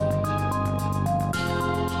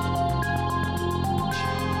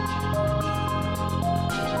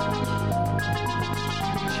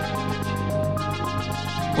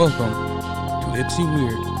Welcome to Ipsy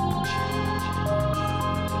Weird.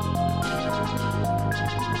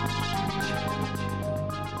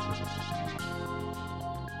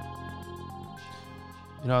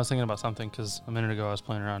 You know, I was thinking about something because a minute ago I was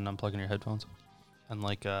playing around and unplugging your headphones. And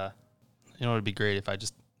it would be great if I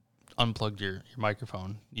just unplugged your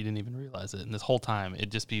microphone. You didn't even realize it. And this whole time,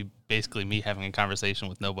 it'd just be basically me having a conversation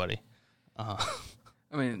with nobody.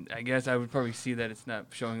 I mean, I guess I would probably see that it's not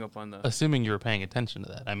showing up on the... Assuming you were paying attention to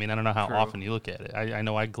that. I mean, I don't know how True. often you look at it. I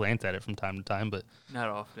know I glance at it from time to time, but... Not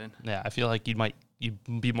often. Yeah, I feel like you'd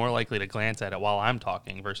be more likely to glance at it while I'm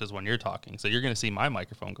talking versus when you're talking. So you're going to see my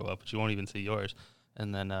microphone go up, but you won't even see yours.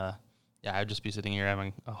 And then, I'd just be sitting here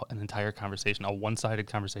having an entire conversation, a one-sided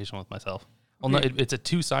conversation with myself. Well, Okay. no, it's a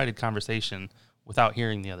two-sided conversation without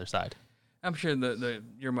hearing the other side. I'm sure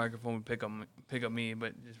your microphone would pick up me,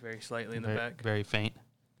 but just very slightly in the back. Very faint.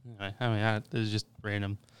 Anyway, this is just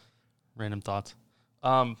random thoughts.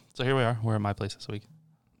 So here we are. We're at my place this week.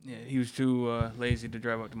 Yeah, he was too lazy to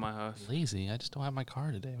drive up to my house. Lazy? I just don't have my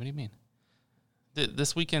car today. What do you mean?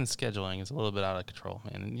 This weekend's scheduling is a little bit out of control,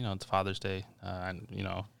 man. And, it's Father's Day. I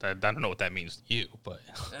don't know what that means to you, but...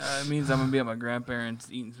 It means I'm going to be at my grandparents'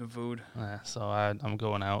 eating some food. So I'm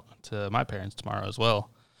going out to my parents tomorrow as well.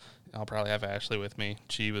 I'll probably have Ashley with me.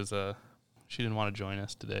 She didn't want to join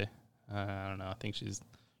us today. I don't know. I think she's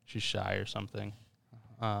shy or something.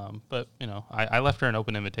 But, I left her an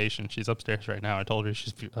open invitation. She's upstairs right now. I told her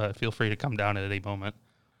she's feel free to come down at any moment.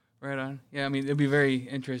 Right on. Yeah, I mean, it'd be very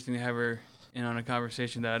interesting to have her in on a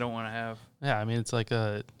conversation that I don't want to have. Yeah, I mean, it's like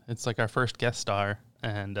our first guest star,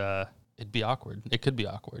 and it'd be awkward. It could be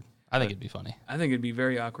awkward. I think it'd be funny. I think it'd be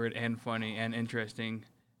very awkward and funny and interesting,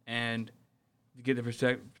 and to get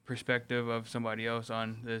the perspective of somebody else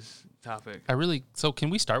on this topic. So can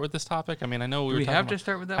we start with this topic? I mean, I know we have to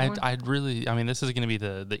start with that one? This is going to be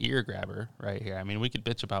the ear grabber right here. I mean, we could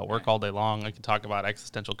bitch about work all day long. I could talk about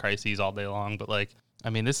existential crises all day long, but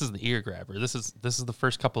this is the ear grabber. This is the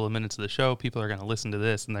first couple of minutes of the show. People are going to listen to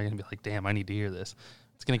this and they're going to be like, "Damn, I need to hear this."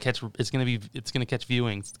 It's going to catch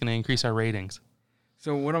viewings. It's going to increase our ratings.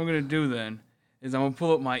 So what I'm going to do then is I'm going to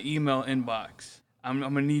pull up my email inbox. I'm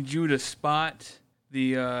going to need you to spot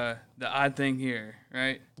the odd thing here,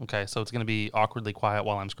 right? Okay, so it's going to be awkwardly quiet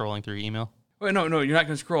while I'm scrolling through your email. Wait, no, you're not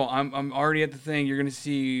going to scroll. I'm already at the thing. You're going to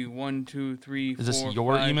see 1, 2, 3, 4, Is this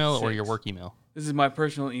your 5, email 6. or your work email? This is my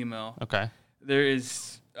personal email. Okay. There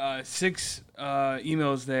is 6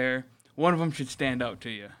 emails there. One of them should stand out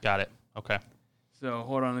to you. Got it. Okay. So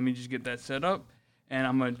hold on. Let me just get that set up. And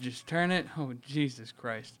I'm going to just turn it. Oh, Jesus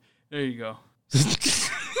Christ. There you go.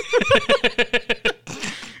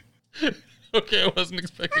 Okay, I wasn't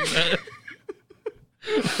expecting that.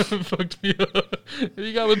 Fucked me up.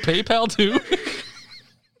 You got with PayPal too?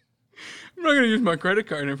 I'm not going to use my credit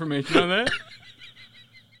card information on that.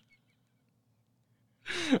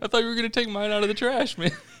 I thought you were going to take mine out of the trash,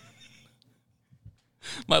 man.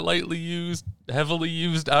 My lightly used, heavily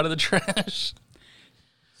used out of the trash.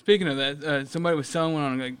 Speaking of that, somebody was selling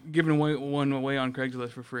one giving one away on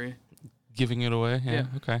Craigslist for free. Giving it away? Yeah.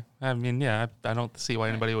 Okay. I mean, I don't see why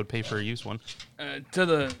anybody would pay for a used one. To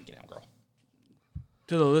the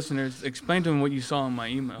listeners, explain to them what you saw in my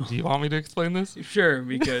email. Do you want me to explain this? Sure,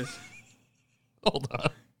 because... Hold on.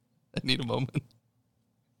 I need a moment.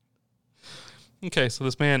 Okay, so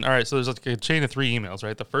this man... All right, so there's like a chain of 3 emails,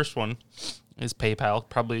 right? The first one is PayPal,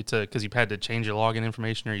 probably because you've had to change your login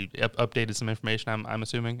information or you updated some information, I'm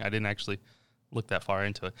assuming. I didn't actually look that far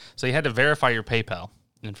into it. So you had to verify your PayPal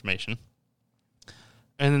information.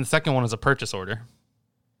 And then the second one is a purchase order.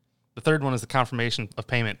 The third one is the confirmation of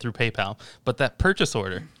payment through PayPal. But that purchase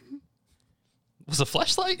order was a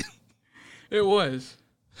fleshlight? It was.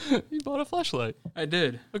 You bought a fleshlight. I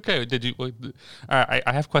did. Okay, did you? All right,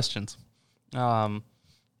 I have questions. Let's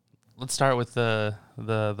start with the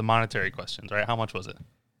monetary questions, right? How much was it?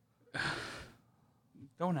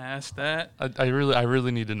 Don't ask that. I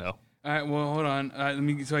really need to know. All right, well, hold on.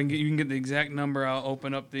 You can get the exact number. I'll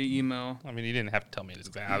open up the email. I mean, you didn't have to tell me this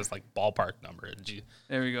exact. I was like ballpark number.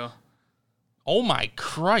 There we go. Oh my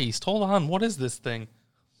Christ! Hold on. What is this thing?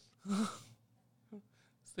 This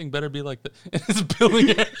thing better be like the. It's billing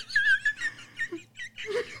it.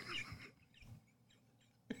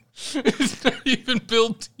 It's not even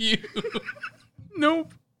billed to you.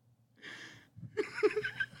 Nope.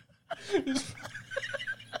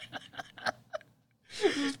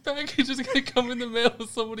 This package is going to come in the mail with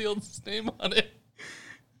somebody else's name on it.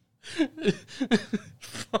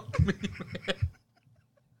 Fuck me, man.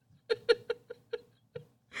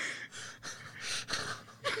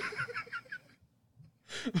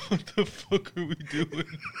 What the fuck are we doing?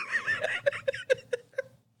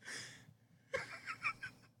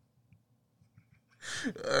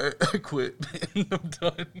 I quit. I'm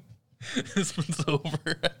done. This one's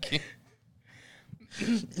over. I can't.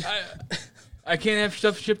 I can't have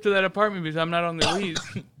stuff shipped to that apartment because I'm not on the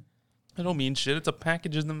lease. I don't mean shit. It's a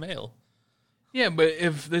package in the mail. Yeah, but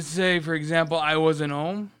if, let's say, for example, I wasn't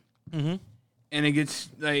home, Mm-hmm. and it gets,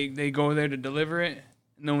 like, they go there to deliver it,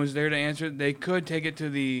 no one's there to answer it, they could take it to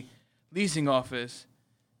the leasing office,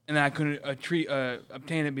 and I couldn't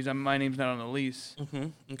obtain it because my name's not on the lease.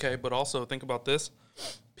 Mm-hmm. Okay, but also think about this.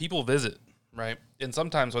 People visit, right? And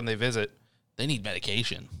sometimes when they visit, they need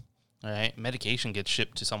medication, all right? Medication gets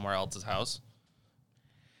shipped to somewhere else's house.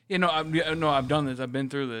 Yeah, no, I've done this. I've been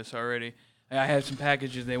through this already. I had some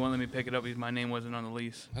packages. They wouldn't let me pick it up because my name wasn't on the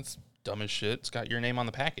lease. That's dumb as shit. It's got your name on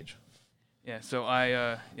the package. Yeah, so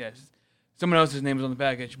someone else's name is on the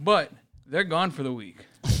package, but they're gone for the week.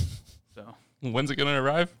 So When's it going to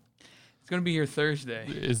arrive? it's going to be here Thursday.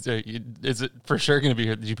 Is it for sure going to be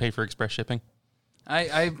here? Did you pay for express shipping?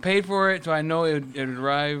 I paid for it, so I know it would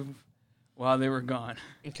arrive while they were gone.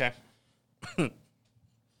 Okay.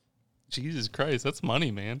 Jesus Christ, that's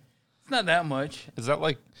money, man. It's not that much. Is that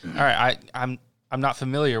like, all right, I'm not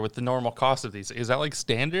familiar with the normal cost of these. Is that like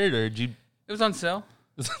standard, or did you? It was on sale.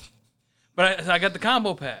 But I got the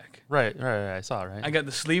combo pack. Right, I saw it, right? I got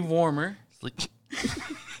the sleeve warmer. Sleep.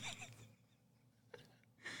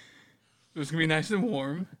 It was going to be nice and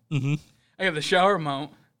warm. Mm-hmm. I got the shower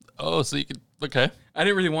mount. Oh, so you could, okay. I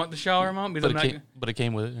didn't really want the shower mount because But it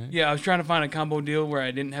came with it, right? Yeah, I was trying to find a combo deal where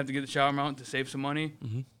I didn't have to get the shower mount to save some money.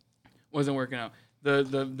 Mm-hmm. Wasn't working out. The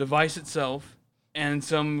device itself and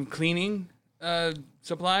some cleaning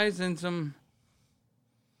supplies and some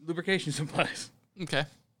lubrication supplies. Okay.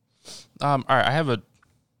 All right, I have a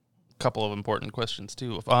couple of important questions,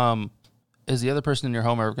 too. Is the other person in your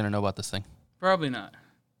home ever going to know about this thing? Probably not.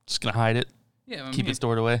 Just going to hide it? Yeah. Keep it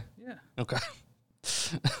stored away? Yeah. Okay.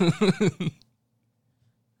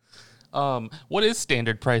 What is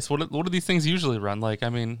standard price? What do these things usually run? Like, I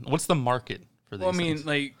mean, what's the market for these things?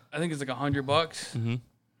 like, I think it's like $100 Mm-hmm.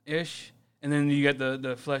 ish. And then you got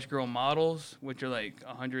the Flesh Girl models, which are like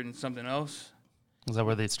 100 and something else. Is that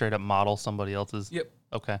where they straight up model somebody else's? Yep.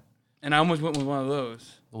 Okay. And I almost went with one of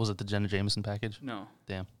those. Was it the Jenna Jameson package? No.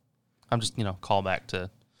 Damn. I'm just, call back to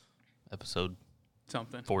episode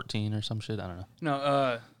Something. 14 or some shit. I don't know.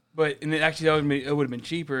 No, but and it would have been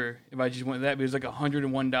cheaper if I just went with that. But it was like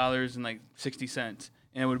 $101.60, and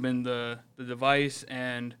it would have been the device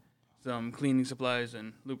and some cleaning supplies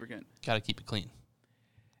and lubricant. Got to keep it clean.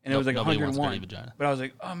 And it was like Nobody wants 101. dirty vagina. But I was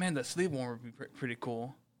like, oh man, that sleeve warmer would be pretty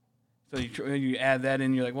cool. So you add that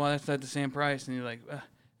in, you're like, well, that's not the same price, and you're like,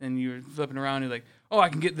 and you're flipping around, you're like, oh, I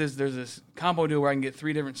can get this. There's this combo deal where I can get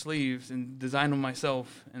 3 different sleeves and design them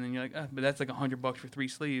myself, and then you're like, but that's like $100 for 3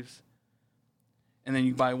 sleeves. And then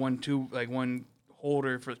you buy one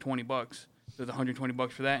holder for $20. So it's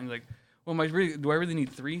 $120 for that, and you're like, well, do I really need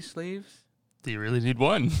 3 sleeves? Do you really need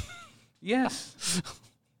one? Yes.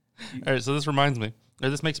 All right, so this reminds me. Or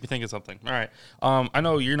this makes me think of something. All right. I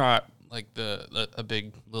know you're not like a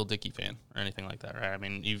big Lil Dicky fan or anything like that, right? I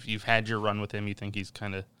mean, you've had your run with him. You think he's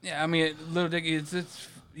kind of... Yeah, I mean, Lil Dicky,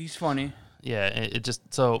 he's funny. Yeah, it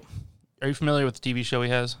just... So, are you familiar with the TV show he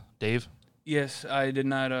has, Dave? Yes, I did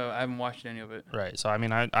not. I haven't watched any of it. Right. So, I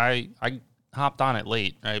mean, I hopped on it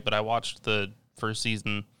late, right? But I watched the first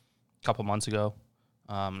season a couple months ago.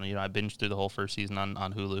 I binged through the whole first season on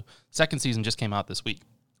Hulu. Second season just came out this week.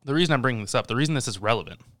 The reason I'm bringing this up, the reason this is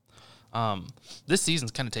relevant, this season's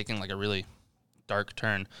kind of taking like a really dark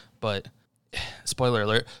turn, but spoiler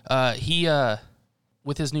alert, he,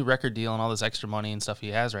 with his new record deal and all this extra money and stuff he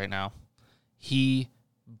has right now, he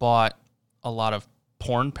bought a lot of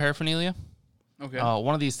porn paraphernalia. Okay.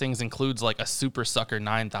 One of these things includes like a Super Sucker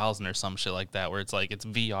 9000 or some shit like that, where it's like, it's a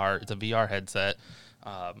VR headset,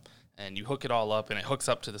 and you hook it all up and it hooks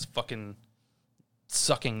up to this fucking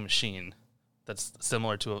sucking machine that's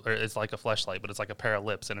similar to, or it's like a fleshlight, but it's like a pair of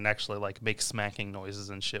lips, and it actually like makes smacking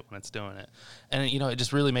noises and shit when it's doing it. And it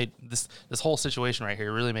just really made this whole situation right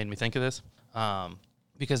here really made me think of this,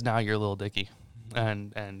 because now you're a Lil Dicky,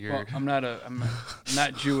 and you're. Well, I'm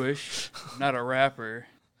not Jewish. I'm not a rapper.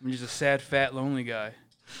 I'm just a sad, fat, lonely guy.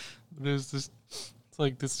 It's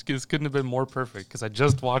like this couldn't have been more perfect, because I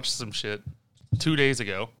just watched some shit 2 days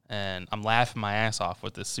ago, and I'm laughing my ass off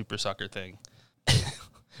with this Super Sucker thing.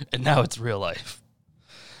 And now it's real life.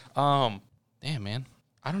 Damn, man.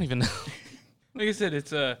 I don't even know. Like I said,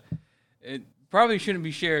 it probably shouldn't be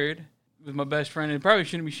shared with my best friend. It probably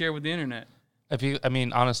shouldn't be shared with the internet.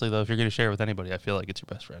 Honestly, though, if you're going to share it with anybody, I feel like it's your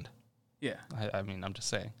best friend. Yeah. I'm just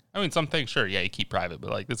saying. Some things, sure, yeah, you keep private, but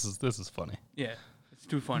like this is funny. Yeah, it's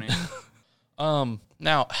too funny.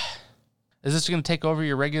 Now, Is this going to take over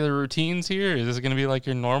your regular routines here? Is this going to be like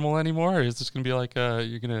your normal anymore? Or is this going to be like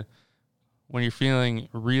you're going to, when you're feeling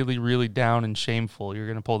really, really down and shameful, you're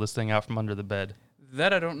going to pull this thing out from under the bed?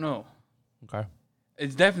 That I don't know. Okay.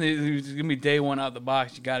 It's definitely it's gonna be day one out the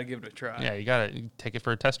box. You got to give it a try. Yeah, you got to take it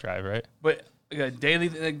for a test drive, right? But daily,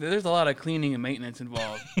 there's a lot of cleaning and maintenance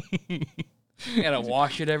involved. You got to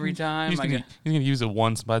wash it every time. He's going to use it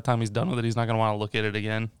once. By the time he's done with it, he's not going to want to look at it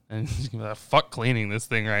again. And he's going to be like, fuck cleaning this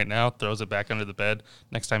thing right now. Throws it back under the bed.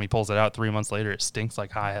 Next time he pulls it out 3 months later, it stinks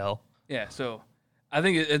like high hell. Yeah, so I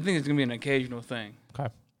think it's going to be an occasional thing.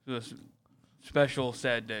 Okay. Those special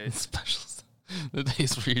sad days. Special. The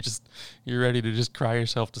days where you're ready to just cry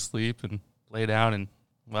yourself to sleep and lay down and,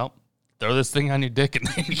 well, throw this thing on your dick and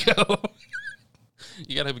there you go.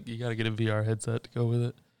 you gotta get a VR headset to go with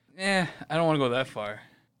it. Yeah, I don't want to go that far.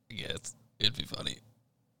 Yeah, it'd be funny.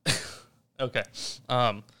 Okay.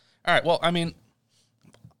 All right. Well, I mean,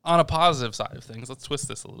 on a positive side of things, let's twist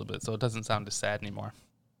this a little bit so it doesn't sound as sad anymore.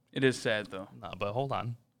 It is sad though. No, but hold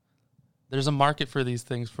on. There's a market for these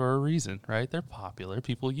things for a reason, right? They're popular.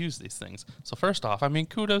 People use these things. So first off, I mean,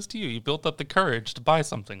 kudos to you. You built up the courage to buy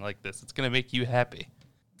something like this. It's going to make you happy.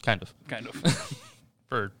 Kind of.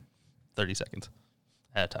 For 30 seconds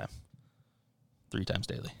at a time. 3 times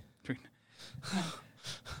daily.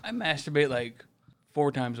 I masturbate like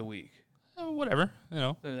 4 times a week. Whatever,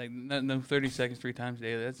 So like no 30 seconds 3 times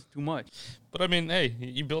daily. That's too much. But I mean, hey,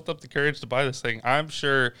 you built up the courage to buy this thing. I'm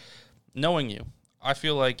sure, knowing you, I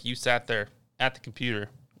feel like you sat there at the computer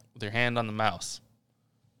with your hand on the mouse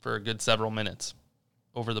for a good several minutes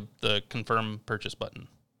over the confirm purchase button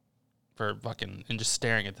for fucking, and just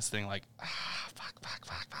staring at this thing like, fuck.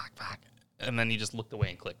 And then you just looked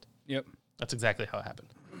away and clicked. Yep. That's exactly how it happened.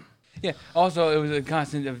 Yeah. Also, it was a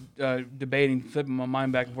constant of debating, flipping my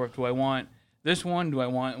mind back and forth. Do I want this one? Do I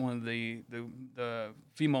want one of the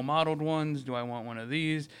female modeled ones? Do I want one of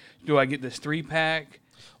these? Do I get this 3-pack?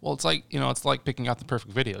 Well, it's like, it's like picking out the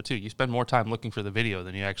perfect video, too. You spend more time looking for the video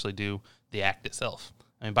than you actually do the act itself.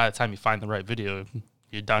 I mean, by the time you find the right video,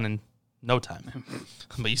 you're done in no time.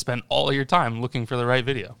 But you spend all your time looking for the right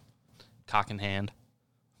video. Cock in hand,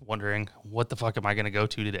 wondering, what the fuck am I going to go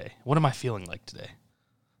to today? What am I feeling like today?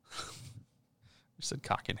 You said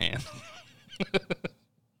cock in hand.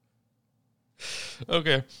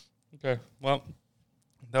 Okay. Well,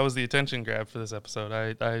 that was the attention grab for this episode.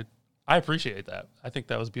 I appreciate that. I think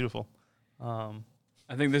that was beautiful. I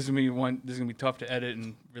think this is gonna be tough to edit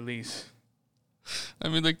and release. I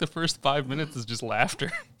mean, like the first 5 minutes is just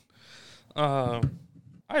laughter. I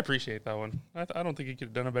appreciate that one. I don't think you could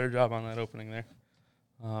have done a better job on that opening there.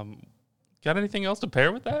 Got anything else to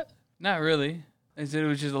pair with that? Not really. I said it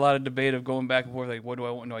was just a lot of debate of going back and forth. Like, what do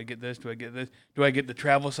I want? Do I get this? Do I get this? Do I get the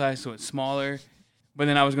travel size so it's smaller? But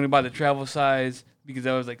then I was going to buy the travel size because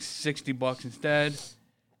that was like $60 instead.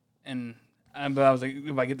 But I was like,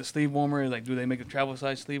 if I get the sleeve warmer, like, do they make the travel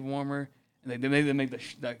size sleeve warmer? And like, they make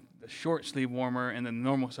the short sleeve warmer and then the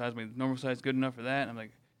normal size. Like, the normal size good enough for that? And I'm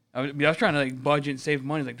like, I was trying to like budget and save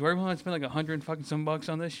money. Like, do I really want to spend like $100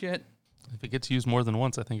 on this shit? If it gets used more than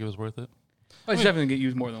once, I think it was worth it. Well, it's definitely get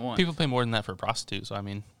used more than once. People pay more than that for a prostitute, so I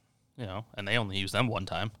mean, and they only use them one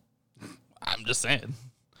time. I'm just saying.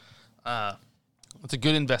 It's a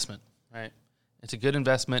good investment, right? It's a good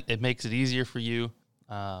investment. It makes it easier for you.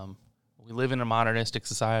 We live in a modernistic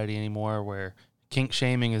society anymore where kink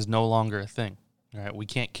shaming is no longer a thing, right? We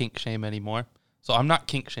can't kink shame anymore. So I'm not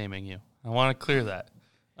kink shaming you. I want to clear that.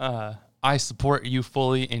 I support you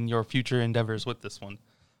fully in your future endeavors with this one.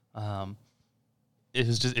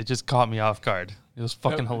 It just caught me off guard. It was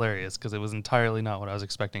fucking hilarious because it was entirely not what I was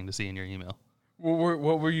expecting to see in your email.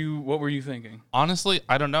 What were you thinking? Honestly,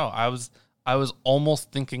 I don't know. I was almost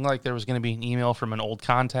thinking like there was going to be an email from an old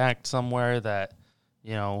contact somewhere that,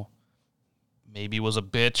 maybe was a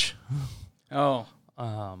bitch. Oh.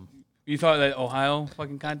 You thought that Ohio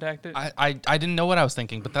fucking contacted? I didn't know what I was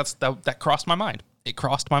thinking, but that crossed my mind. It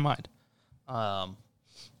crossed my mind. I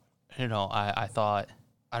thought,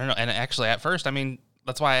 I don't know. And actually at first, I mean,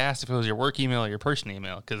 that's why I asked if it was your work email or your personal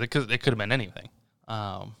email, because it could have been anything.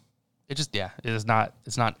 It's not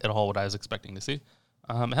at all what I was expecting to see.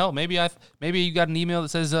 Hell, maybe you got an email that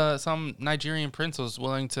says some Nigerian prince was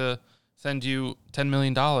willing to send you $10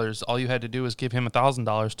 million. All you had to do was give him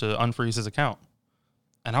 $1,000 to unfreeze his account.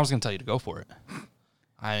 And I was going to tell you to go for it.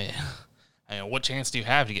 I mean, what chance do you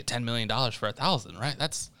have to get $10 million for $1,000, right?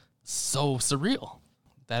 That's so surreal.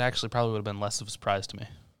 That actually probably would have been less of a surprise to me.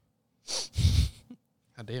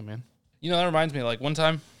 God damn, man. That reminds me, like one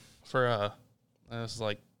time for, this is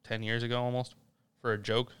like 10 years ago almost, for a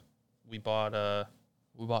joke, we bought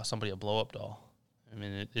somebody a blow-up doll. I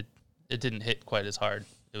mean, it didn't hit quite as hard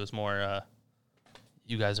It was more,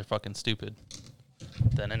 you guys are fucking stupid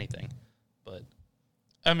than anything. But,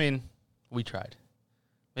 I mean, we tried.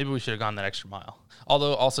 Maybe we should have gone that extra mile.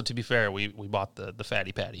 Although, also, to be fair, we bought the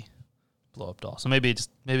Fatty Patty blow-up doll. So maybe it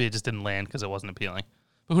just didn't land because it wasn't appealing.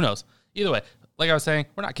 But who knows? Either way, like I was saying,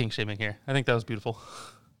 we're not kink-shaming here. I think that was beautiful.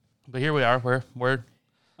 But here we are. We're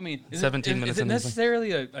I mean, 17 minutes is it into this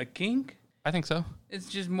necessarily a kink? I think so. It's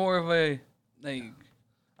just more of a, like...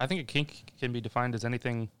 I think a kink can be defined as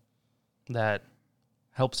anything that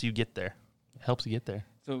helps you get there. It helps you get there.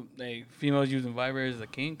 So, like, females using vibrators as a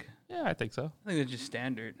kink? Yeah, I think so. I think that's just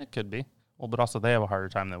standard. It could be. Well, but also they have a harder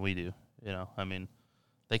time than we do. You know, I mean,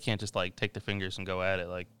 they can't just, like, take their fingers and go at it.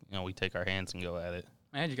 Like, you know, we take our hands and go at it.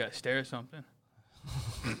 Man, you gotta stare at something.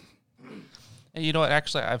 And you know what?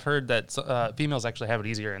 Actually, I've heard that females actually have it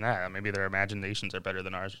easier in that. Maybe their imaginations are better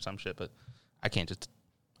than ours or some shit, but I can't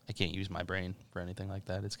use my brain for anything like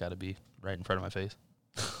that. It's got to be right in front of my face.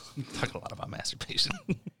 Talk a lot about masturbation.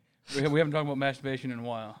 We haven't talked about masturbation in a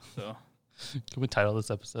while, so. Can we title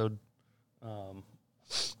this episode?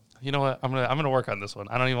 You know what? I'm gonna work on this one.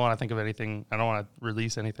 I don't even want to think of anything. I don't want to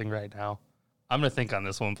release anything right now. I'm gonna think on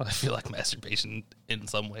this one, but I feel like masturbation in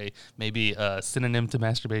some way, maybe a synonym to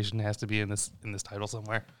masturbation has to be in this title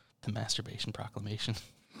somewhere. The Masturbation Proclamation.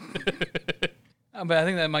 But I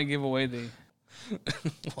think that might give away the.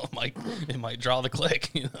 Well, it might draw the click.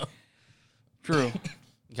 You know. True.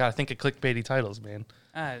 You gotta think of clickbaity titles, man.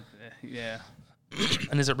 Yeah.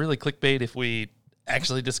 And is it really clickbait if we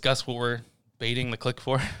actually discuss what we're baiting the click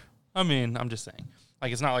for? I mean, I'm just saying.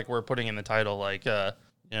 Like, it's not like we're putting in the title, like, you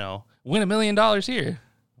know, win $1 million here.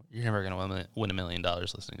 You're never going to win $1 million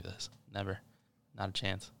listening to this. Never. Not a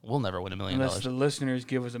chance. We'll never win $1 million. Unless the listeners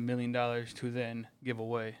give us $1 million to then give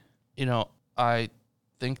away. You know, I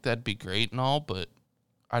think that'd be great and all, but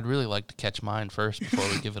I'd really like to catch mine first before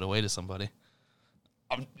we give it away to somebody.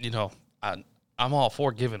 I'm all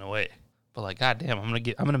for giving away. But like, goddamn, I'm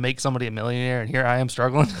gonna make somebody a millionaire, and here I am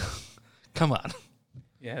struggling. Come on.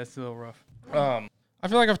 Yeah, it's a little rough. I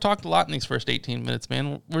feel like I've talked a lot in these first 18 minutes,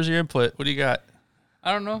 man. Where's your input? What do you got?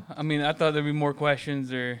 I don't know. I mean, I thought there'd be more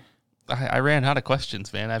questions, or I ran out of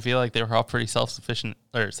questions, man. I feel like they were all pretty self-sufficient,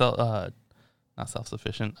 or not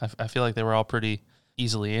self-sufficient. I feel like they were all pretty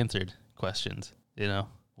easily answered questions. You know,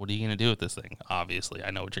 what are you gonna do with this thing? Obviously,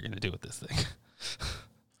 I know what you're gonna do with this thing.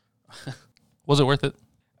 Was it worth it?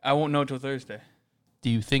 I won't know till Thursday. Do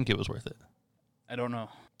you think it was worth it? I don't know.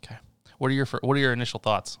 Okay. What are your initial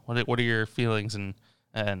thoughts? What are your feelings and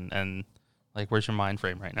like where's your mind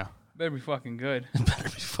frame right now? Better be fucking good. It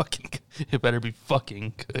better be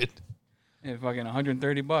fucking good. Yeah, fucking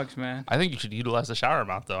 $130, man. I think you should utilize the shower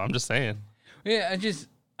mount though. I'm just saying. Yeah,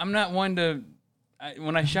 I'm not one to.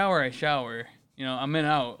 When I shower, I shower. You know, I'm in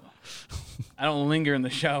and out. I don't linger in the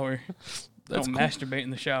shower. I don't masturbate in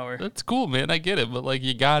the shower. That's cool, man. I get it, but like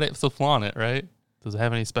you got it, so flaunt it, right? Does it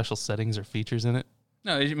have any special settings or features in it?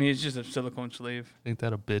 No, I mean it's just a silicone sleeve. Ain't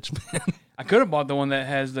that a bitch, man? I could have bought the one that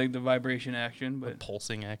has like the vibration action, but the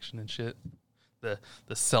pulsing action and shit. The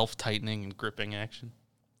self-tightening and gripping action.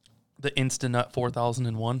 The Insta-Nut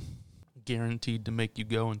 4001, guaranteed to make you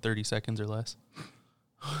go in 30 seconds or less.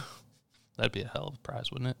 That'd be a hell of a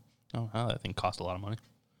prize, wouldn't it? Oh, well, that thing cost a lot of money.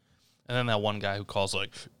 And then that one guy who calls like,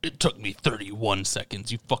 it took me 31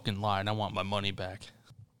 seconds. You fucking lied. I want my money back.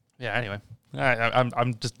 Yeah, anyway.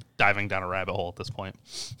 I'm just diving down a rabbit hole at this point.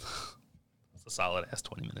 It's a solid-ass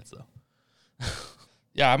 20 minutes, though.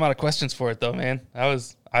 Yeah, I'm out of questions for it, though, man.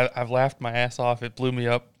 I've laughed my ass off. It blew me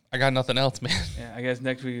up. I got nothing else, man. Yeah, I guess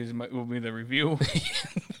next week will be the review.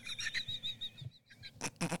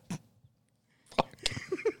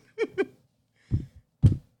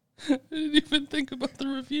 I didn't even think about the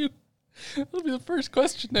review. That'll be the first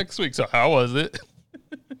question next week. So how was it?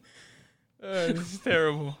 This is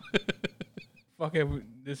terrible. Fuck have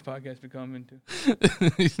this podcast become into?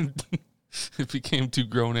 It became two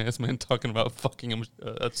grown-ass men talking about fucking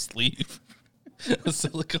a sleeve. A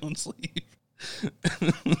silicone sleeve.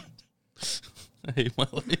 I hate my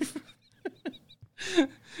life.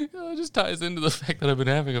 It just ties into the fact that I've been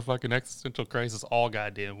having a fucking existential crisis all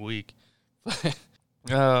goddamn week.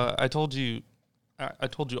 I told you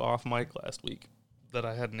off mic last week that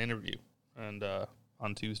I had an interview and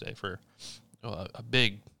on Tuesday for a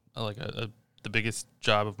big the biggest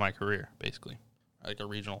job of my career, basically, like a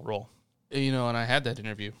regional role. You know, and I had that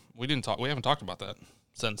interview. We haven't talked about that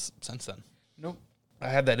since then. Nope. I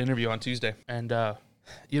had that interview on Tuesday, and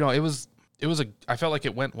you know, I felt like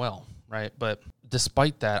it went well, right? But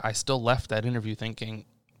despite that, I still left that interview thinking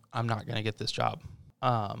I'm not gonna get this job.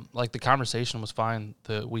 Like the conversation was fine.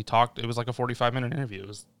 We talked. It was like a 45-minute interview. It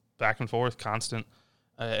was back and forth, constant,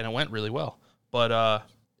 and it went really well. But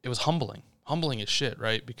it was humbling as shit,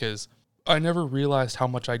 right? Because I never realized how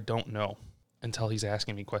much I don't know until he's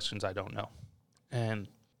asking me questions I don't know. And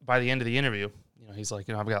by the end of the interview, you know, he's like,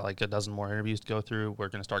 you know, I've got like a dozen more interviews to go through. We're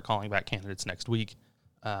going to start calling back candidates next week.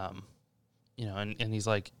 You know, and he's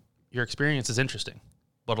like, your experience is interesting,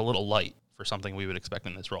 but a little light for something we would expect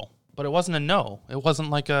in this role. But it wasn't a no. It wasn't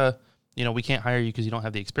like a, you know, we can't hire you because you don't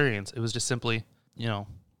have the experience. It was just simply, you know,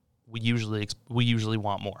 we usually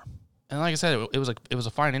want more. And like I said, it was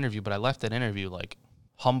a fine interview, but I left that interview like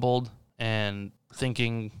humbled and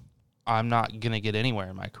thinking I'm not going to get anywhere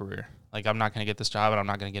in my career. Like, I'm not going to get this job, and I'm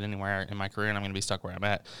not going to get anywhere in my career, and I'm going to be stuck where I'm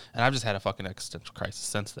at. And I've just had a fucking existential crisis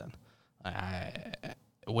since then.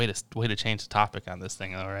 Way to change the topic on this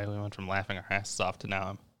thing, all right? We went from laughing our asses off to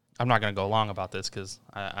now I'm not going to go long about this because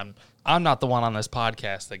I'm not the one on this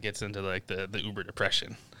podcast that gets into like the uber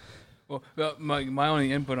depression. Well, my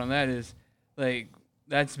only input on that is like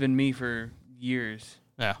that's been me for years.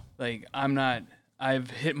 Yeah. Like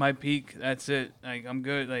I've hit my peak. That's it. Like I'm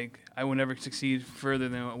good. Like I will never succeed further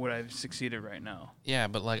than what I've succeeded right now. Yeah,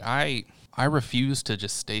 but like I refuse to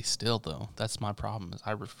just stay still though. That's my problem. Is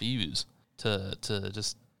I refuse to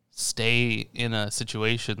just stay in a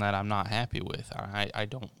situation that I'm not happy with. I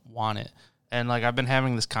don't want it. And like I've been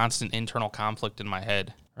having this constant internal conflict in my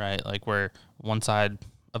head, right? Like where one side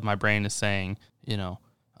of my brain is saying, you know,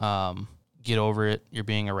 get over it. You're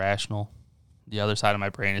being irrational. The other side of my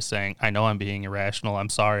brain is saying, I know I'm being irrational. I'm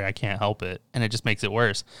sorry. I can't help it. And it just makes it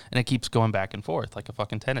worse. And it keeps going back and forth like a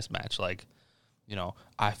fucking tennis match. Like, you know,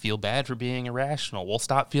 I feel bad for being irrational. Well,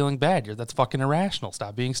 stop feeling bad. That's fucking irrational.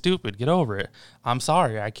 Stop being stupid. Get over it. I'm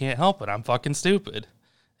sorry. I can't help it. I'm fucking stupid.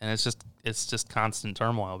 And it's just constant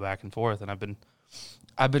turmoil back and forth. And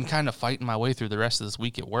I've been kind of fighting my way through the rest of this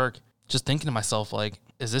week at work, just thinking to myself, like,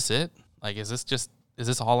 is this it? Like, is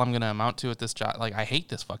this all I'm going to amount to at this job? Like, I hate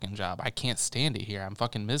this fucking job. I can't stand it here. I'm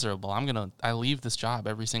fucking miserable. I leave this job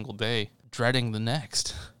every single day dreading the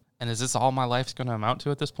next. And is this all my life's going to amount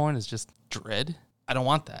to at this point is just dread? I don't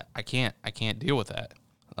want that. I can't deal with that.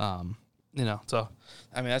 You know, so,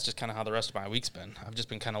 I mean, that's just kind of how the rest of my week's been. I've just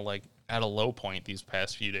been kind of like at a low point these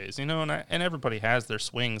past few days, you know, and everybody has their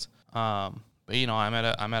swings. But you know, I'm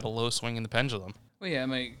at a low swing in the pendulum. Well, yeah,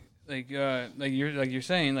 like you're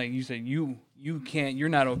saying, like you said, you're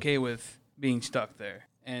not okay with being stuck there,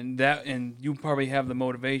 and you probably have the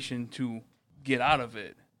motivation to get out of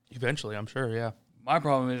it. Eventually, I'm sure, yeah. My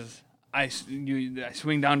problem is I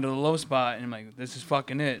swing down to the low spot, and I'm like, this is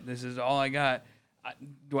fucking it. This is all I got.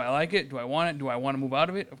 Do I like it? Do I want it? Do I want to move out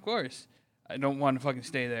of it? Of course. I don't want to fucking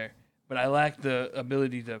stay there, but I lack the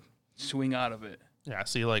ability to swing out of it. Yeah,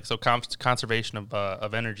 see, like, so conservation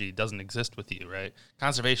of energy doesn't exist with you, right?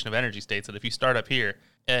 Conservation of energy states that if you start up here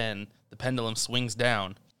and the pendulum swings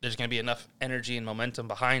down, there's going to be enough energy and momentum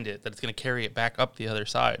behind it that it's going to carry it back up the other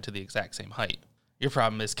side to the exact same height. Your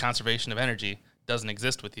problem is conservation of energy doesn't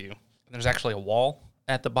exist with you. There's actually a wall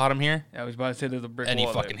at the bottom here. Yeah, I was about to say there's a brick wall. And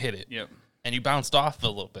you fucking hit it. Yep. And you bounced off a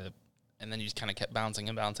little bit, and then you just kind of kept bouncing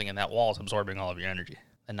and bouncing, and that wall is absorbing all of your energy.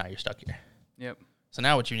 And now you're stuck here. Yep. So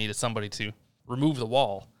now what you need is somebody to remove the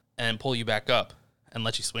wall and pull you back up and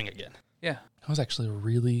let you swing again. Yeah. That was actually a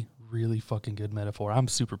really, really fucking good metaphor. I'm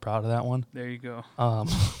super proud of that one. There you go.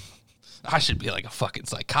 I should be like a fucking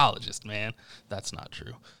psychologist, man. That's not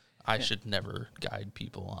true. I should never guide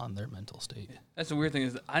people on their mental state. That's the weird thing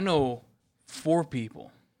is I know 4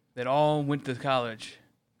 people that all went to college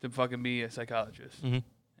to fucking be a psychologist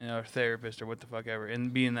or a therapist or what the fuck ever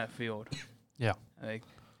and be in that field. Yeah. Like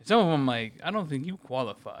some of them, like I don't think you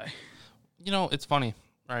qualify. You know, it's funny,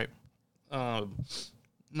 right?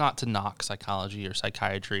 Not to knock psychology or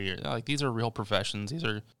psychiatry, or like these are real professions.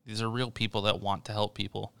 These are real people that want to help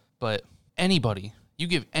people. But you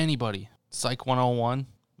give anybody Psych 101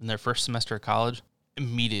 in their first semester of college,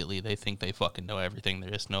 immediately they think they fucking know everything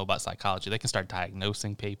there is to know about psychology. They can start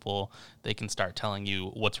diagnosing people. They can start telling you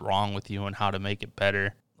what's wrong with you and how to make it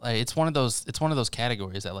better. Like it's one of those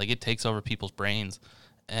categories that like it takes over people's brains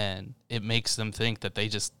and it makes them think that they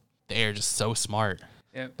are just so smart.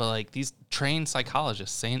 Yep. But like these trained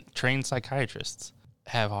psychologists, trained psychiatrists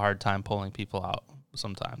have a hard time pulling people out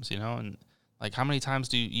sometimes, you know? And like how many times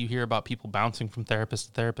do you hear about people bouncing from therapist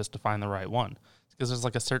to therapist to find the right one? Because there's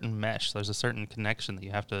like a certain mesh, there's a certain connection that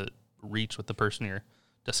you have to reach with the person you're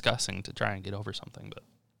discussing to try and get over something. But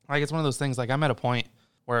like it's one of those things, like I'm at a point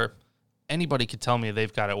where anybody could tell me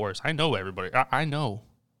they've got it worse. I know everybody. I know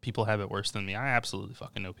people have it worse than me. I absolutely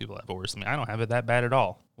fucking know people have it worse than me. I don't have it that bad at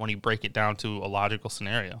all. When you break it down to a logical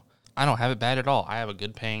scenario, I don't have it bad at all. I have a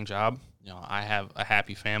good paying job. You know, I have a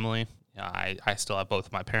happy family. You know, I still have both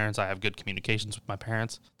of my parents. I have good communications with my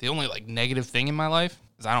parents. The only like negative thing in my life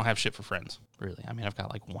is I don't have shit for friends. really. I mean, I've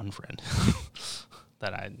got like one friend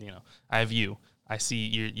that I have you. I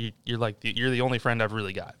see you're like you're the only friend I've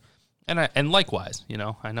really got. And likewise,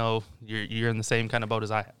 I know you're in the same kind of boat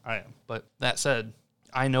as I am. But that said,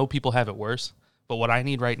 I know people have it worse. But what I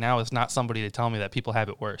need right now is not somebody to tell me that people have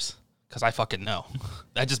it worse, because I fucking know.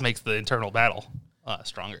 That just makes the internal battle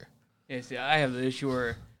stronger. Yeah, see, I have the issue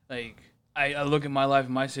where, like, I look at my life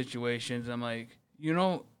and my situations, and I'm like, you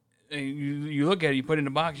look at it, you put it in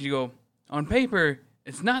a box, you go, on paper,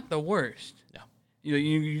 it's not the worst. Yeah.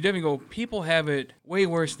 You definitely go, people have it way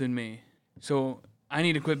worse than me. So I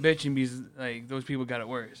need to quit bitching because, like, those people got it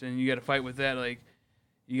worse. And you got to fight with that. Like,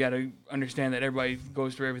 you got to understand that everybody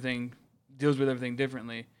goes through everything, deals with everything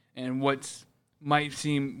differently. And what might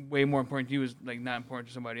seem way more important to you is, like, not important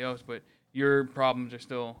to somebody else. But your problems are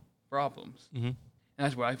still problems. Mm-hmm. And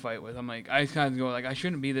that's what I fight with. I'm like, I kind of go, like, I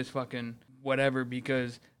shouldn't be this fucking whatever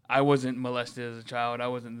because I wasn't molested as a child. I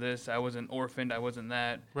wasn't this. I wasn't orphaned. I wasn't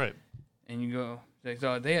that. Right. And you go, like,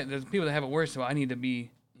 so there's people that have it worse, so I need to be,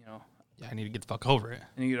 Yeah, I need to get the fuck over it.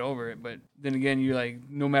 I need to get over it. But then again, you're like,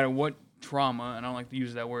 no matter what trauma, and I don't like to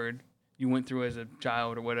use that word, you went through as a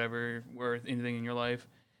child or whatever, or anything in your life,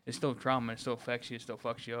 it's still trauma. It still affects you. It still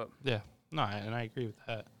fucks you up. Yeah. No, and I agree with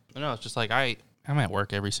that. No, it's just like I'm at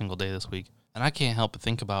work every single day this week, and I can't help but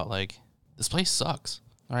think about, like, this place sucks.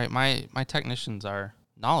 All right, my technicians are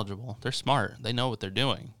knowledgeable. They're smart. They know what they're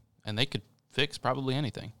doing, and they could fix probably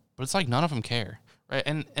anything. But it's like none of them care, right?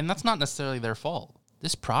 And that's not necessarily their fault.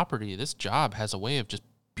 This property, this job has a way of just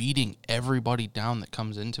beating everybody down that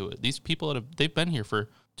comes into it. These people they've been here for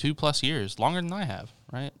 2+ years, longer than I have,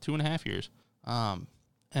 right? 2.5 years.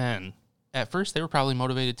 And at first they were probably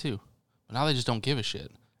motivated too, but now they just don't give a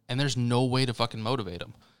shit. And there's no way to fucking motivate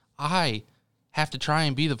them. I have to try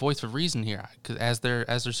and be the voice of reason here, because as their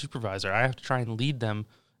supervisor, I have to try and lead them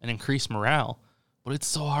and increase morale. But it's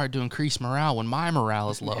so hard to increase morale when my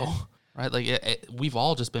morale is low, right? Like, we've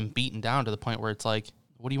all just been beaten down to the point where it's like,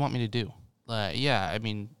 what do you want me to do? Yeah, I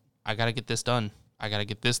mean, I got to get this done. I got to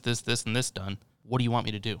get this, and this done. What do you want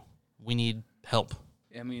me to do? We need help.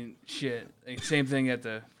 I mean, shit. Like, same thing at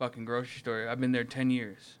the fucking grocery store. I've been there 10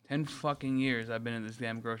 years. 10 fucking years I've been in this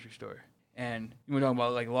damn grocery store. And you were talking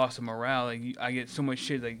about, like, loss of morale. Like, I get so much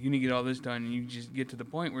shit. Like, you need to get all this done, and you just get to the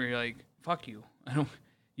point where you're like, fuck you.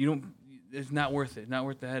 It's not worth it. It's not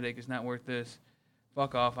worth the headache. It's not worth this.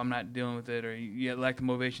 Fuck off. I'm not dealing with it. Or you lack the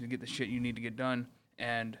motivation to get the shit you need to get done.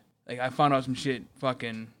 And, like, I found out some shit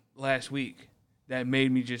fucking last week that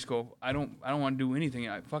made me just go, I don't want to do anything.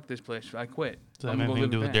 Fuck this place. I quit. Does that have anything to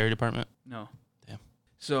do with the dairy department? No. Damn.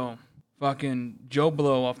 So, fucking Joe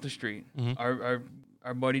Blow off the street, Mm-hmm.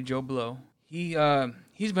 our buddy Joe Blow, he's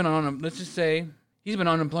been on, let's just say, he's been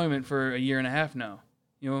on unemployment for 1.5 years now.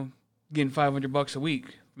 Getting $500 a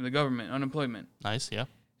week from the government, unemployment. Nice, yeah.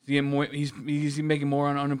 He's making more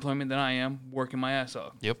on unemployment than I am, working my ass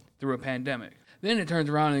off. Yep. Through a pandemic. Then it turns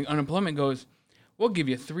around and unemployment goes, we'll give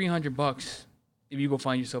you $300 if you go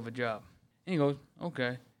find yourself a job. And he goes,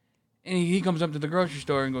 okay. And he comes up to the grocery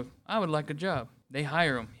store and goes, I would like a job. They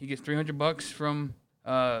hire him. He gets $300 from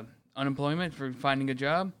unemployment for finding a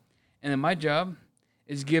job. And then my job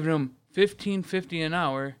is giving him $15.50 an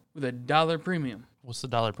hour with $1 premium. What's the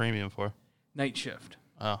dollar premium for? Night shift.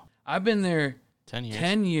 Oh. I've been there 10 years.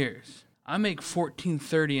 10 years. I make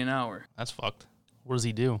 $14.30 an hour. That's fucked. What does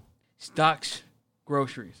he do? Stocks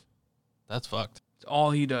groceries. That's fucked. It's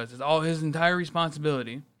all he does. It's all his entire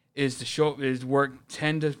responsibility is to work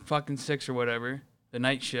 10 to fucking 6 or whatever, the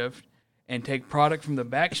night shift, and take product from the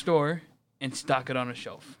back store and stock it on a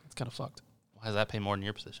shelf. That's kind of fucked. Why does that pay more than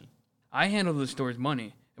your position? I handle the store's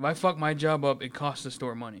money. If I fuck my job up, it costs the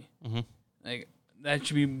store money. Mm-hmm. Like, that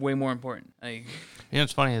should be way more important. Like,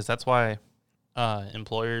 what's funny is that's why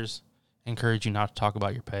employers encourage you not to talk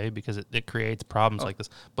about your pay, because it creates problems like this.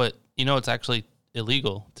 But it's actually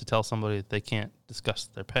illegal to tell somebody that they can't discuss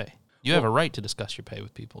their pay. You have a right to discuss your pay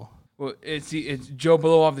with people. Well, it's Joe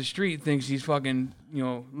Blow off the street thinks he's fucking,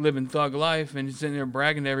 living thug life, and he's sitting there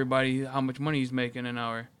bragging to everybody how much money he's making an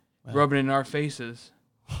hour, rubbing it in our faces.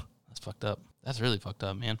 That's fucked up. That's really fucked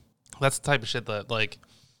up, man. That's the type of shit that, like,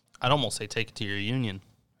 I'd almost say take it to your union,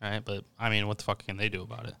 right? But, I mean, what the fuck can they do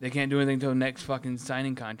about it? They can't do anything until next fucking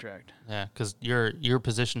signing contract. Yeah, because your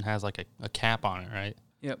position has, like, a cap on it, right?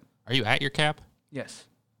 Yep. Are you at your cap? Yes.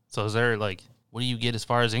 So is there, like, what do you get as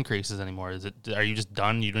far as increases anymore? Are you just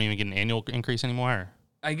done? You don't even get an annual increase anymore? Or?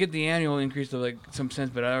 I get the annual increase of, like, some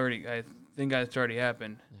sense, but I think that's already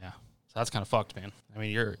happened. Yeah. So that's kind of fucked, man. I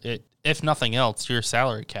mean, if nothing else, your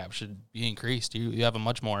salary cap should be increased. You have a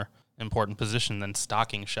much more important position than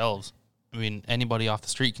stocking shelves. I mean, anybody off the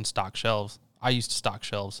street can stock shelves. I used to stock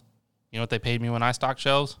shelves. You know what they paid me when I stocked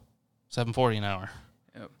shelves? $7.40 an hour.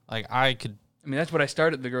 Yep. Like I could. I mean, that's what I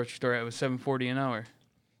started at the grocery store at, was $7.40 an hour.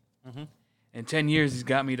 Mm-hmm. In 10 years, he's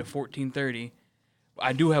got me to $14.30.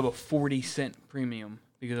 I do have a 40-cent premium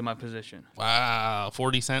because of my position. Wow,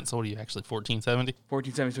 40 cents. So what are you actually $14.70?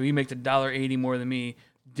 $14.70. So he makes $1.80 more than me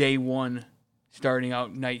day one, starting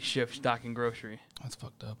out night shift stocking grocery. That's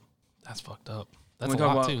fucked up. That's a talk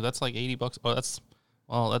lot about, too. That's like $80.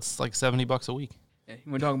 Oh, that's like $70 a week. Yeah,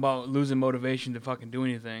 we're talking about losing motivation to fucking do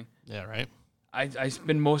anything. Yeah, right. I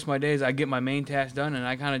spend most of my days, I get my main task done, and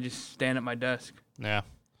I kind of just stand at my desk. Yeah.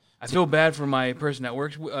 I feel bad for my person that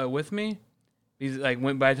works with me. Because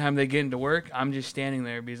by the time they get into work, I'm just standing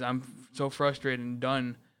there because I'm so frustrated and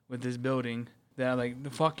done with this building that I'm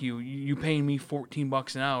like, fuck you. You paying me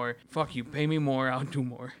 $14 an hour. Fuck you. Pay me more. I'll do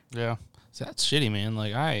more. Yeah. See, that's shitty, man.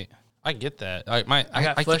 Like I get that. I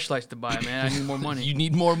got fleshlights to buy, man. I need more money. You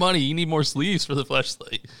need more money. You need more sleeves for the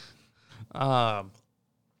fleshlight.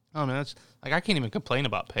 Oh man, that's like I can't even complain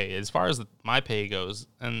about pay. As far as my pay goes,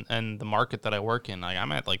 and the market that I work in, like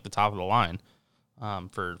I'm at like the top of the line,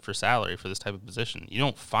 for salary for this type of position. You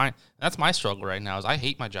don't find that's my struggle right now. Is I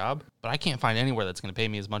hate my job, but I can't find anywhere that's going to pay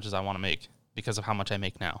me as much as I want to make because of how much I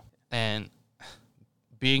make now. And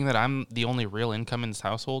being that I'm the only real income in this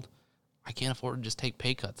household, I can't afford to just take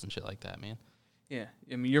pay cuts and shit like that, man. Yeah,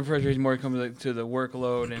 I mean, your frustration more comes to the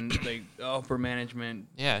workload and like upper management,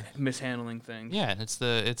 mishandling things. Yeah, and it's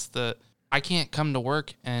the I can't come to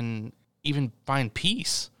work and even find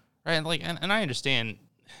peace, right? And I understand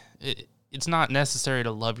it's not necessary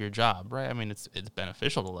to love your job, right? I mean, it's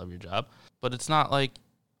beneficial to love your job, but it's not like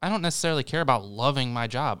I don't necessarily care about loving my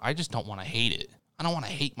job. I just don't want to hate it. I don't want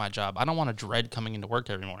to hate my job. I don't want to dread coming into work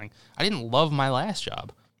every morning. I didn't love my last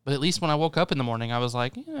job, but at least when I woke up in the morning, I was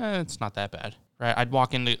like, yeah, it's not that bad. Right, I'd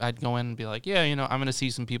go in and be like, yeah, I'm going to see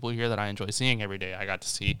some people here that I enjoy seeing every day. I got to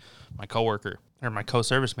see my coworker or my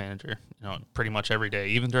co-service manager, pretty much every day.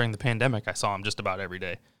 Even during the pandemic, I saw him just about every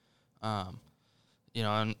day. And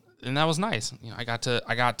that was nice. I got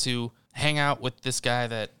to hang out with this guy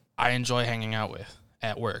that I enjoy hanging out with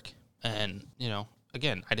at work. And,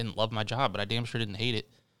 again, I didn't love my job, but I damn sure didn't hate it.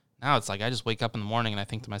 Now it's like I just wake up in the morning and I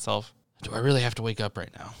think to myself, do I really have to wake up right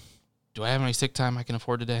now? Do I have any sick time I can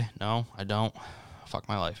afford today? No, I don't. Fuck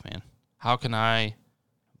my life, man. How can I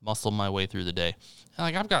muscle my way through the day?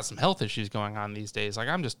 And I've got some health issues going on these days.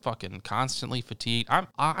 I'm just fucking constantly fatigued.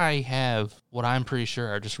 I have what I'm pretty sure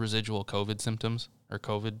are just residual COVID symptoms or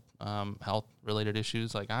COVID health related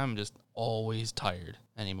issues. I'm just always tired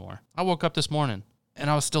anymore. I woke up this morning and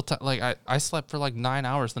I was still I slept for 9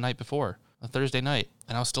 hours the night before, a Thursday night,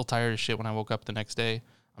 and I was still tired as shit when I woke up the next day.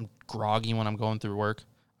 I'm groggy when I'm going through work.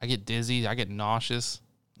 I get dizzy. I get nauseous,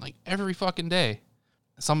 every fucking day.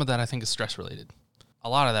 Some of that I think is stress related. A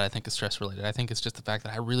lot of that I think is stress related. I think it's just the fact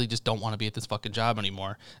that I really just don't want to be at this fucking job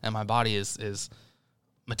anymore, and my body is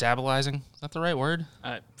metabolizing. Is that the right word?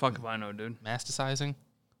 Fuck if I know, dude. Masticizing,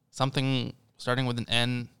 something starting with an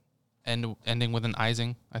N and ending with an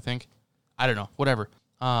ising. I think. I don't know. Whatever.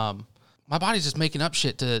 My body's just making up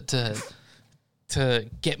shit to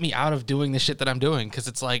get me out of doing the shit that I'm doing, because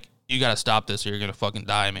it's like, you got to stop this or you're going to fucking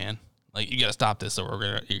die, man. You got to stop this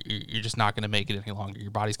or you're just not going to make it any longer.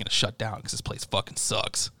 Your body's going to shut down because this place fucking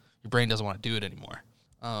sucks. Your brain doesn't want to do it anymore.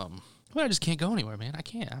 But I just can't go anywhere, man. I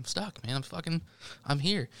can't. I'm stuck, man. I'm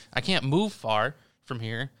here. I can't move far from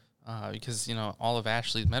here because, all of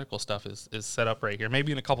Ashley's medical stuff is set up right here.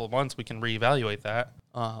 Maybe in a couple of months we can reevaluate that.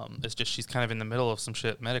 It's just she's kind of in the middle of some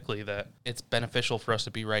shit medically that it's beneficial for us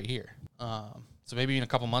to be right here. So maybe in a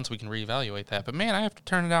couple months we can reevaluate that. But man, I have to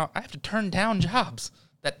turn down jobs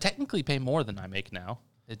that technically pay more than I make now.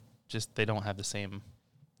 They don't have the same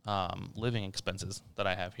living expenses that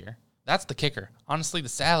I have here. That's the kicker. Honestly, the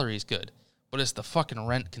salary is good, but it's the fucking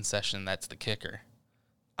rent concession that's the kicker.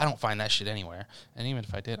 I don't find that shit anywhere. And even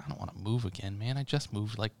if I did, I don't want to move again, man. I just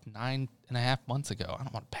moved 9.5 months ago. I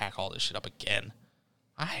don't want to pack all this shit up again.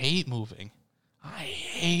 I hate moving.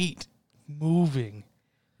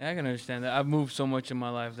 Yeah, I can understand that. I've moved so much in my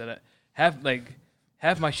life that I have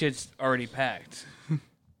half my shit's already packed.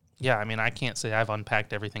 Yeah, I mean, I can't say I've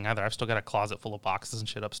unpacked everything either. I've still got a closet full of boxes and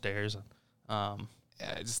shit upstairs.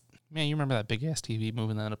 Man, you remember that big ass TV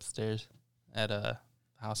moving that upstairs at a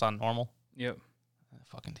house on Normal? Yep. That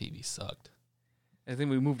fucking TV sucked. I think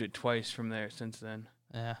we moved it twice from there since then.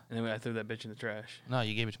 Yeah. And then I threw that bitch in the trash. No,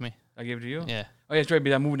 you gave it to me. I gave it to you? Yeah. Oh, yeah, that's right,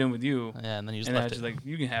 but I moved in with you. Yeah, and then you just and left I was it.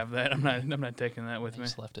 you can have that. I'm not taking that with me.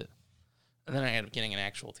 Just left it. And then I ended up getting an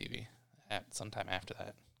actual TV sometime after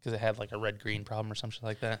that because it had a red-green problem or some shit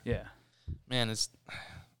like that. Yeah. Man,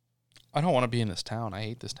 I don't want to be in this town. I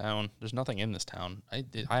hate this town. There's nothing in this town.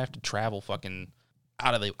 I have to travel fucking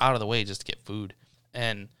out of the way just to get food.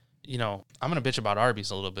 And you know, I'm going to bitch about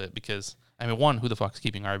Arby's a little bit because, I mean, one, who the fuck's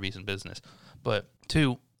keeping Arby's in business? But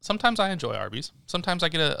two, sometimes I enjoy Arby's. Sometimes I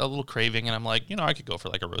get a little craving and I'm like, you know, I could go for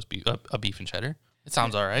like a roast beef, a beef and cheddar. It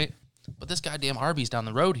sounds all right. But this goddamn Arby's down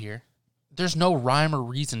the road here, there's no rhyme or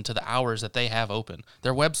reason to the hours that they have open.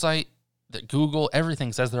 Their website, the Google,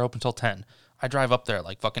 everything says they're open till 10. I drive up there at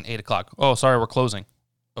like fucking 8 o'clock. Oh, sorry, we're closing.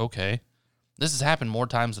 Okay. This has happened more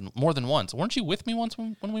than once. Weren't you with me once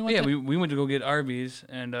when we went? Yeah, there? we went to go get Arby's,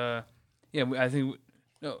 and I think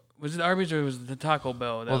no, was it Arby's or was it the Taco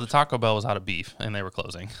Bell? Well, the Taco Bell was out of beef and they were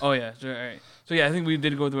closing. Oh yeah, so, all right. So yeah, I think we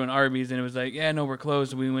did go through an Arby's, and it was like, yeah, no, we're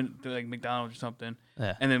closed. So we went to like McDonald's or something.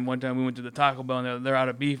 Yeah. And then one time we went to the Taco Bell, and they're out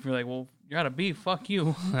of beef. We're like, well, you're out of beef. Fuck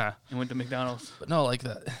you. Yeah. And went to McDonald's. But no, like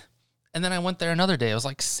that. And then I went there another day. It was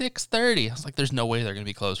like 6:30. I was like, there's no way they're gonna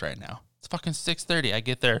be closed right now. It's fucking 6:30. I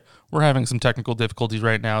get there. We're having some technical difficulties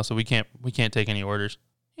right now, so we can't take any orders.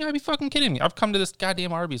 You gotta be fucking kidding me. I've come to this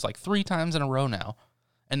goddamn Arby's like 3 times in a row now,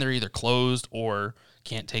 and they're either closed or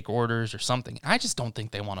can't take orders or something. I just don't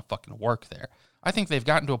think they want to fucking work there. I think they've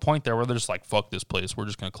gotten to a point there where they're just like, fuck this place. We're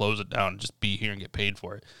just going to close it down and just be here and get paid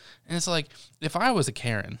for it. And it's like, if I was a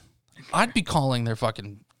Karen, I'd be calling their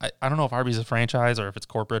fucking, I don't know if Arby's is a franchise or if it's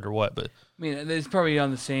corporate or what, but. I mean, it's probably on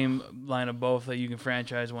the same line of both, that you can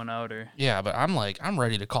franchise one out or. Yeah, but I'm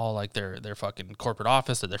ready to call like their fucking corporate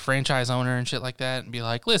office or their franchise owner and shit like that and be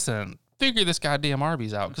like, listen, figure this goddamn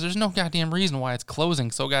Arby's out, because there's no goddamn reason why it's closing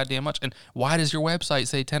so goddamn much. And why does your website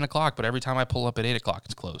say 10 o'clock, but every time I pull up at 8 o'clock,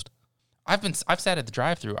 it's closed? I've sat at the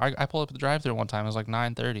drive-thru. I pulled up at the drive-thru one time. It was like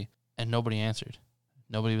 9:30, and nobody answered.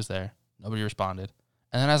 Nobody was there. Nobody responded.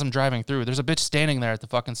 And then as I'm driving through, there's a bitch standing there at the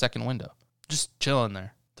fucking second window, just chilling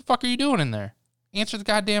there. What the fuck are you doing in there? Answer the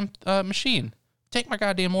goddamn machine. Take my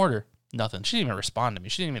goddamn order. Nothing. She didn't even respond to me.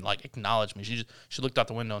 She didn't even like acknowledge me. She looked out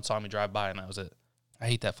the window and saw me drive by, and that was it. I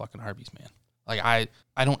hate that fucking Arby's, man. Like I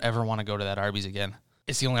don't ever want to go to that Arby's again.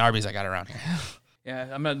 It's the only Arby's I got around here. Yeah,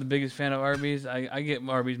 I'm not the biggest fan of Arby's. I get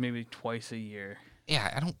Arby's maybe twice a year.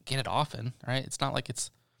 Yeah, I don't get it often, right? It's not like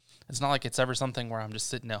it's ever something where I'm just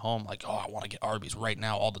sitting at home like, oh, I want to get Arby's right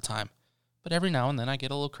now all the time. But every now and then I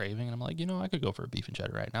get a little craving, and I'm like, you know, I could go for a beef and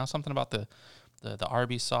cheddar right now. Something about the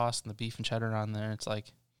Arby's sauce and the beef and cheddar on there. It's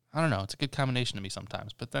like, I don't know. It's a good combination to me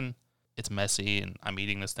sometimes. But then it's messy, and I'm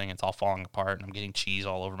eating this thing. It's all falling apart, and I'm getting cheese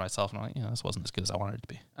all over myself. And I'm like, you know, this wasn't as good as I wanted it to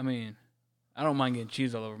be. I mean, I don't mind getting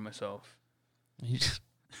cheese all over myself. You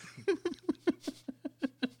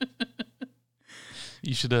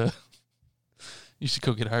should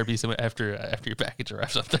go get Arby's after your package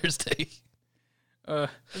arrives on Thursday.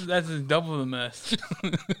 That's just double the mess.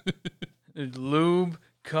 There's lube,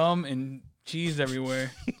 cum, and cheese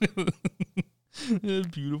everywhere. A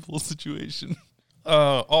beautiful situation.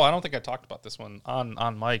 I don't think I talked about this one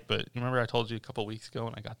on mic, but you remember I told you a couple weeks ago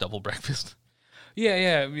when I got double breakfast?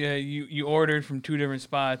 Yeah. You ordered from 2 different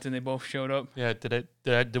spots, and they both showed up. Yeah,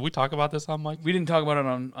 did we talk about this on mic? We didn't talk about it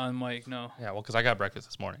on mic, no. Yeah, well, because I got breakfast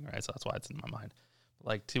this morning, right? So that's why it's in my mind.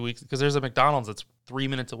 Like 2 weeks, because there's a McDonald's that's 3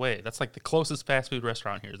 minutes away. That's like the closest fast food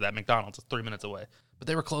restaurant here is that McDonald's. It's 3 minutes away. But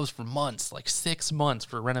they were closed for months, like 6 months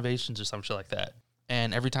for renovations or some shit like that.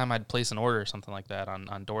 And every time I'd place an order or something like that on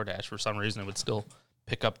DoorDash, for some reason, it would still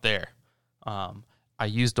pick up there. I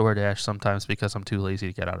use DoorDash sometimes because I'm too lazy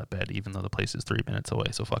to get out of bed, even though the place is 3 minutes away,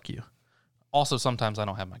 so fuck you. Also, sometimes I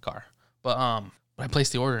don't have my car. But I place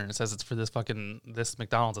the order, and it says it's for this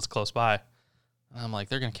McDonald's that's close by. And I'm like,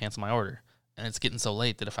 they're going to cancel my order. And it's getting so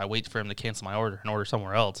late that if I wait for him to cancel my order and order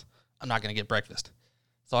somewhere else, I'm not going to get breakfast.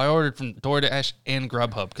 So I ordered from DoorDash and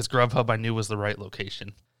Grubhub, because Grubhub I knew was the right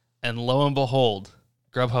location. And lo and behold,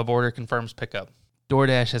 Grubhub order confirms pickup.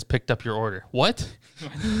 DoorDash has picked up your order. What?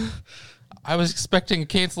 I was expecting a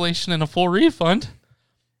cancellation and a full refund.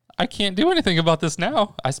 I can't do anything about this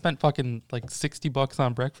now. I spent fucking like $60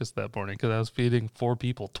 on breakfast that morning because I was feeding 4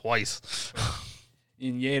 people twice.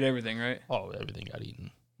 And you ate everything, right? Oh, everything got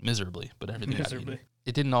eaten. Miserably, but everything got eaten.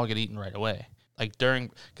 It didn't all get eaten right away. Like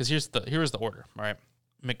because here was the order, all right?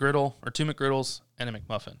 McGriddle, or 2 McGriddles and a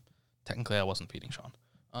McMuffin. Technically, I wasn't feeding Sean.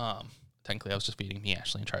 Technically, I was just feeding me,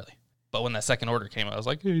 Ashley, and Charlie. But when that second order came, I was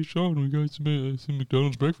like, hey, Sean, we got some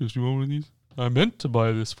McDonald's breakfast. You want one of these? I meant to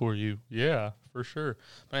buy this for you. Yeah, for sure.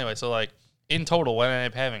 But anyway, so like in total, what I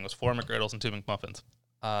ended up having was 4 McGriddles and 2 McMuffins.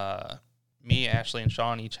 Me, Ashley, and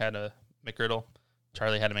Sean each had a McGriddle.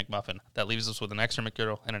 Charlie had a McMuffin. That leaves us with an extra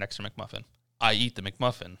McGriddle and an extra McMuffin. I eat the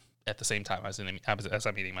McMuffin at the same time as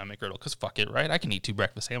I'm eating my McGriddle, because fuck it, right? I can eat 2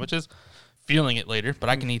 breakfast sandwiches, feeling it later, but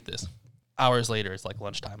I can eat this. Hours later, it's like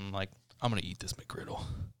lunchtime. I'm like, I'm going to eat this McGriddle.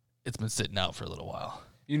 It's been sitting out for a little while.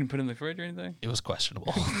 You didn't put it in the fridge or anything? It was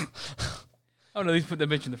questionable. Oh, no, at least put that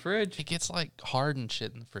bitch in the fridge. It gets like hard and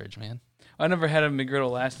shit in the fridge, man. I never had a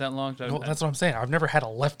McGriddle last that long. So Well, that's what I'm saying. I've never had a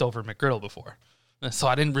leftover McGriddle before, so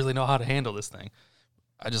I didn't really know how to handle this thing.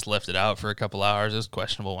 I just left it out for a couple hours. It was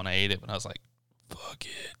questionable when I ate it, but I was like, fuck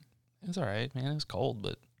it. It was all right, man. It was cold,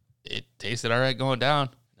 but it tasted all right going down.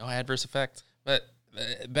 No adverse effects. But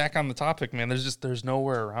back on the topic, man, there's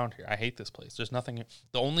nowhere around here. I hate this place. There's nothing.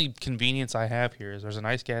 The only convenience I have here is there's a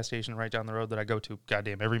nice gas station right down the road that I go to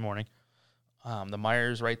goddamn every morning. The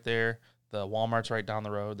Meier's right there. The Walmart's right down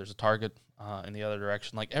the road. There's a Target in the other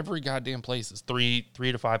direction. Like every goddamn place is 3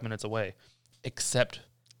 to 5 minutes away, except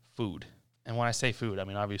food. And when I say food, I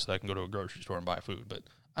mean obviously I can go to a grocery store and buy food, but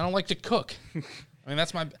I don't like to cook. I mean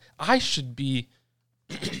I should be.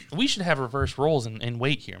 We should have reverse roles in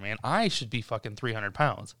weight here, man. I should be fucking 300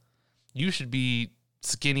 pounds. You should be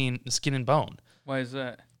skin and bone. Why is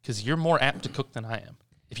that? Because you're more apt to cook than I am.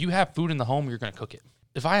 If you have food in the home, you're going to cook it.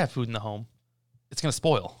 If I have food in the home, it's going to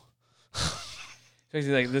spoil.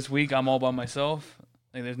 Especially like this week, I'm all by myself.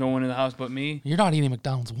 Like there's no one in the house but me. You're not eating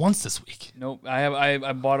McDonald's once this week. Nope.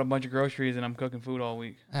 I bought a bunch of groceries and I'm cooking food all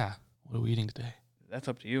week. Yeah. What are we eating today? That's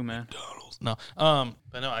up to you, man. McDonald's. No.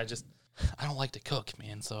 But no, I don't like to cook,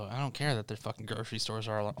 man. So I don't care that there's fucking grocery stores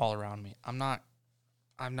are all around me. I'm not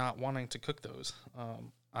wanting to cook those.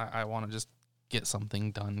 I want to just get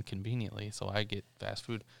something done conveniently, so I get fast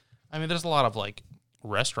food. I mean, there's a lot of like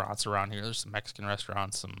restaurants around here. There's some Mexican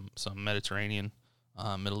restaurants, some Mediterranean,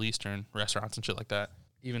 Middle Eastern restaurants and shit like that.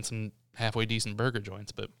 Even some halfway decent burger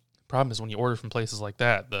joints. But the problem is when you order from places like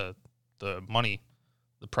that, the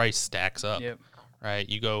price stacks up. Yep. Right?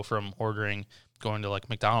 You go from going to like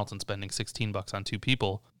McDonald's and spending $16 on 2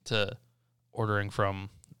 people to ordering from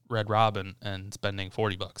Red Robin and spending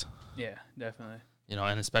 $40. Yeah, definitely. You know,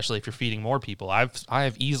 and especially if you're feeding more people. I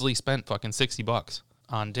have easily spent fucking $60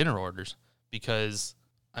 on dinner orders because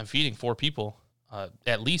I'm feeding 4 people,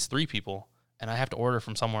 at least 3 people, and I have to order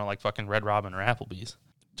from somewhere like fucking Red Robin or Applebee's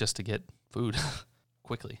just to get food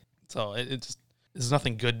quickly. So there's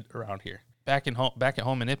nothing good around here. Back at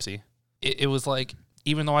home in Ipsy, it was like,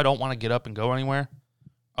 even though I don't want to get up and go anywhere,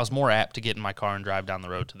 I was more apt to get in my car and drive down the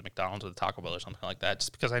road to the McDonald's or the Taco Bell or something like that,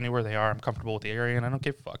 just because I knew where they are. I'm comfortable with the area, and I don't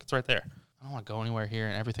give a fuck. It's right there. I don't want to go anywhere here,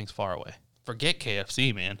 and everything's far away. Forget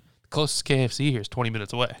KFC, man. The closest KFC here is 20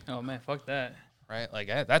 minutes away. Oh man, fuck that. Right? Like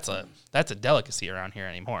that's a delicacy around here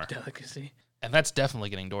anymore. Delicacy. And that's definitely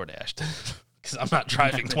getting door dashed because I'm not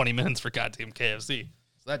driving 20 minutes for goddamn KFC.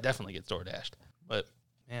 So that definitely gets door dashed. But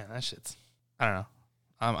man, that shit's, I don't know.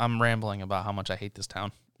 I'm rambling about how much I hate this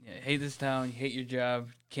town. Yeah, hate this town. You hate your job.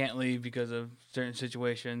 Can't leave because of certain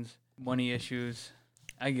situations, money issues.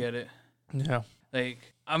 I get it. Yeah.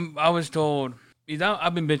 Like I was told,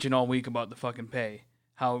 I've been bitching all week about the fucking pay.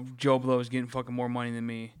 How Joe Blow is getting fucking more money than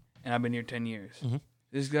me, and I've been here 10 years. Mm-hmm.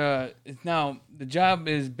 This guy, the job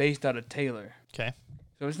is based out of Taylor. Okay.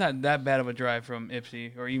 So it's not that bad of a drive from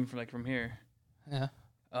Ipsy or even from here. Yeah.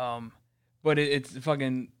 But it's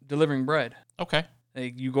fucking delivering bread. Okay.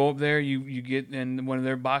 Like you go up there, you get in one of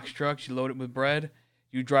their box trucks, you load it with bread,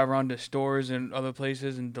 you drive around to stores and other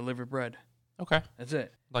places and deliver bread. Okay. That's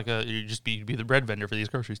it. Like you just be the bread vendor for these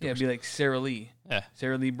grocery stores. Yeah, it'd be like Sara Lee. Yeah.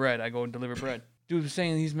 Sara Lee bread. I go and deliver bread. Dude was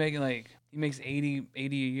saying he makes 80 a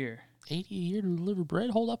year. 80 a year to deliver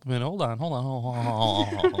bread? Hold up a minute. Hold on.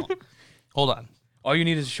 Hold on. All you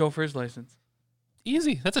need is a chauffeur's license.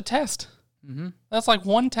 Easy. That's a test. Mm-hmm. That's like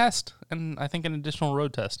one test, and I think an additional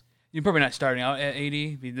road test. You're probably not starting out at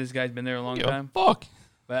 80. This guy's been there a long time. Fuck.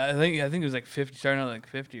 But I think it was like 50, starting out like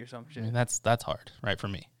 50 or some shit. I mean, that's hard, right, for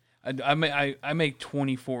me. I make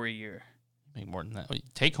 24 a year. You make more than that.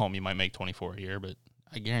 Take home, you might make 24 a year, but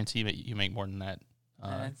I guarantee that you make more than that.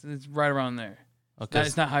 It's right around there. Okay.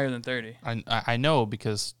 It's not higher than 30. I know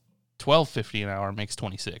because $12.50 an hour makes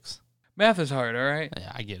 26. Math is hard, all right?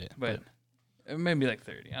 Yeah, I get it. But it may be like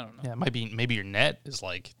 30. I don't know. Yeah, it might be. Maybe your net is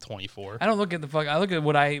like 24. I don't look at I look at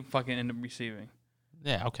what I fucking end up receiving.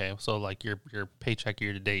 Yeah, okay. So like your paycheck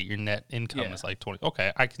year to date, your net income is like 20.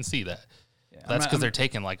 Okay, I can see that. Yeah, that's because they're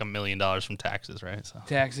taking like $1 million from taxes, right? So.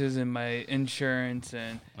 Taxes and my insurance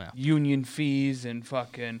and union fees and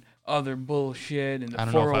fucking other bullshit and the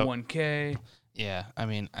 401k. Yeah, I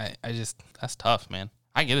mean, I just, that's tough, man.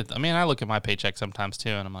 I get it. I mean, I look at my paycheck sometimes too,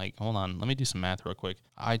 and I'm like, hold on, let me do some math real quick.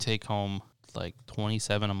 I take home like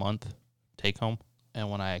 $27 a month take home, and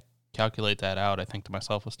when I calculate that out, I think to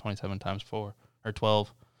myself, what's 27 times 4 or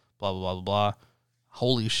 12, blah blah blah blah blah.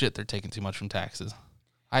 Holy shit, they're taking too much from taxes.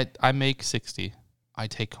 I make 60, I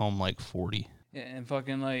take home like 40. Yeah, and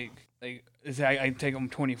fucking like I take home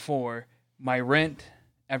 24. My rent,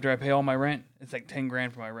 after I pay all my rent, it's like 10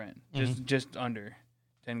 grand for my rent, just under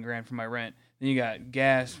 10 grand for my rent. Then you got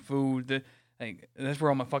gas, food. Like that's where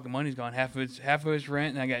all my fucking money's gone. Half of it's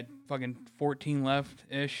rent, and I got fucking 14 left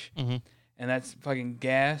ish, Mm-hmm. and that's fucking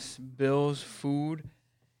gas, bills, food,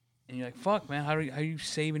 and you're like, fuck, man, how do you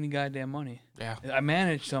save any goddamn money? Yeah. I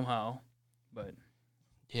managed somehow, but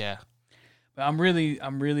Yeah. I'm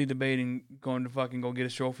really debating going to fucking go get a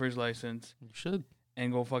chauffeur's license You should.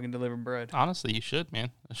 and go fucking deliver bread. Honestly, you should,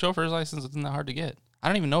 man. A chauffeur's license isn't that hard to get. I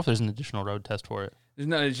don't even know if there's an additional road test for it.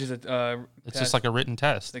 It's just a It's test. just like a written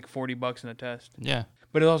test. It's like $40 in a test. Yeah.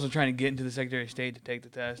 But it's also trying to get into the Secretary of State to take the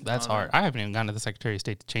test. That's hard. I haven't even gone to the Secretary of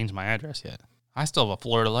State to change my address yet. I still have a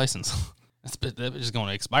Florida license. That's just going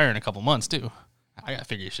to expire in a couple months, too. I got to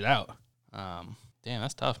figure shit out. Damn,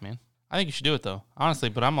 that's tough, man. I think you should do it, though. Honestly,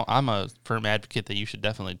 but I'm a firm advocate that you should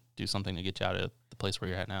definitely do something to get you out of the place where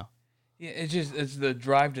you're at now. Yeah, it's the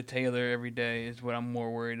drive to Taylor every day is what I'm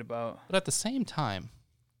more worried about. But at the same time,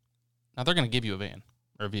 now they're going to give you a van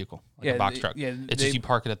or a vehicle, like Yeah, a box truck. yeah, It's just you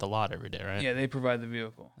park it at the lot every day, right? Yeah, they provide the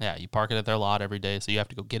vehicle. Yeah, you park it at their lot every day, so you have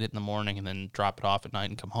to go get it in the morning and then drop it off at night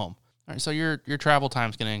and come home. All right, so your travel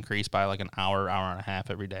time's going to increase by like an hour and a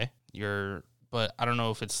half every day. But I don't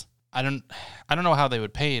know if it's I don't know how they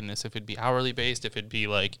would pay in this. If it'd be hourly based, if it'd be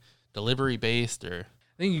like delivery based, or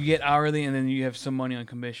I think you get hourly and then you have some money on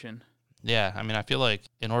commission. yeah. I mean, I feel like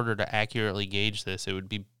in order to accurately gauge this, it would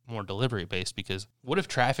be more delivery based, because what if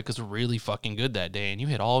traffic is really fucking good that day and you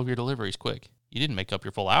hit all of your deliveries quick? You didn't make up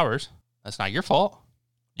your full hours. That's not your fault.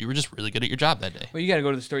 You were just really good at your job that day. Well, you got to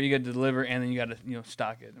go to the store, you got to deliver, and then you got to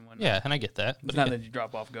stock it and whatnot. Yeah, and I get that. It's not that you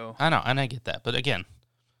drop off, go. I know, and I get that. But again,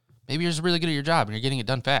 maybe you're just really good at your job and you're getting it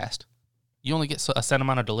done fast. You only get a set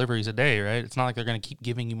amount of deliveries a day, right? It's not like they're going to keep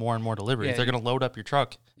giving you more and more deliveries. Yeah, they're going to load up your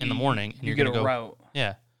truck in the morning, and you you're get going to a go. route.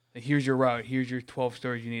 Yeah. Like, here's your route. Here's your 12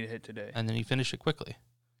 stores you need to hit today. And then you finish it quickly.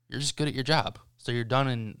 You're just good at your job. So you're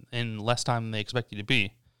done in less time than they expect you to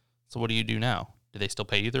be. So what do you do now? Do they still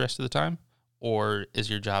pay you the rest of the time? Or is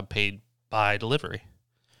your job paid by delivery?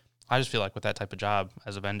 I just feel like with that type of job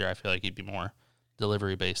as a vendor, I feel like you'd be more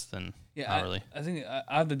delivery based than hourly. I think I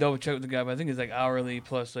have to double check with the guy, but I think it's like hourly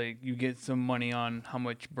plus like you get some money on how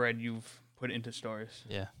much bread you've put into stores.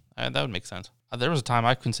 Yeah, that would make sense. There was a time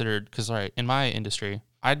I considered, because in my industry,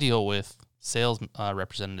 I deal with sales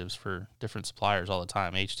representatives for different suppliers all the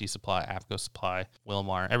time. HD Supply, APCO Supply,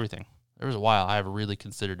 Wilmar, everything. There was a while I really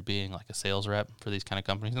considered being like a sales rep for these kind of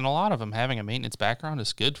companies. And a lot of them having a maintenance background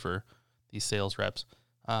is good for these sales reps,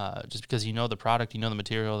 just because you know the product, you know the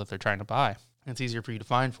material that they're trying to buy. And it's easier for you to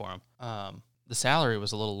find for them. The salary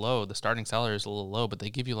was a little low. The starting salary is a little low, but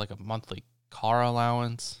they give you like a monthly car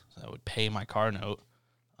allowance that would pay my car note.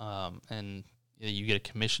 And you get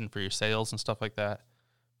a commission for your sales and stuff like that.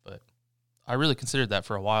 But I really considered that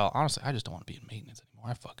for a while. Honestly, I just don't want to be in maintenance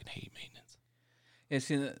anymore. I fucking hate maintenance. Yeah,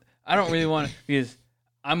 see, I don't really want to, because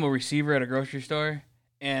I'm a receiver at a grocery store,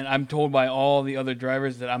 and I'm told by all the other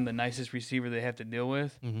drivers that I'm the nicest receiver they have to deal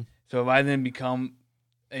with. Mm-hmm. So if I then become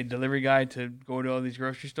a delivery guy to go to all these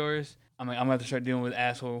grocery stores, I'm going to have to start dealing with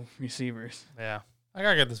asshole receivers. Yeah. I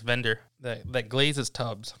gotta get this vendor that glazes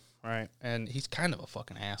tubs, right? And he's kind of a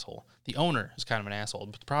fucking asshole. The owner is kind of an asshole.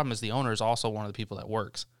 But the problem is the owner is also one of the people that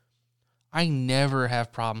works. I never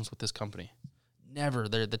have problems with this company. Never.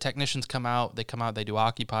 The technicians come out, they do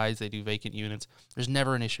occupies, they do vacant units. There's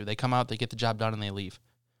never an issue. They come out, they get the job done, and they leave.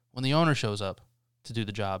 When the owner shows up to do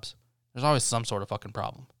the jobs, there's always some sort of fucking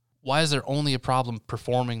problem. Why is there only a problem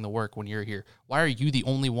performing the work when you're here? Why are you the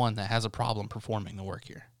only one that has a problem performing the work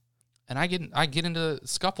here? And I get into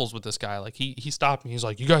scuffles with this guy. Like he stopped me. He's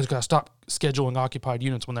like, "You guys gotta stop scheduling occupied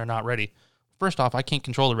units when they're not ready." First off, I can't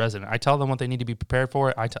control the resident. I tell them what they need to be prepared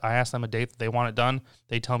for. I ask them a date that they want it done.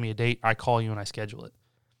 They tell me a date. I call you and I schedule it.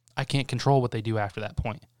 I can't control what they do after that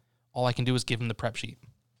point. All I can do is give them the prep sheet.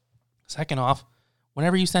 Second off,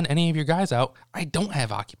 whenever you send any of your guys out, I don't have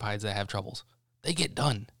occupieds that have troubles. They get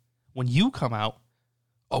done. When you come out,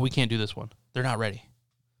 oh, we can't do this one. They're not ready.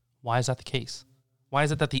 Why is that the case? Why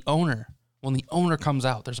is it that when the owner comes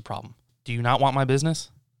out, there's a problem? Do you not want my business?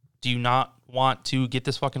 Do you not want to get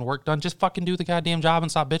this fucking work done? Just fucking do the goddamn job and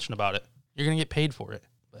stop bitching about it. You're going to get paid for it.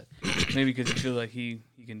 But Maybe because you feel like he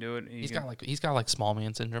can do it. He's got like small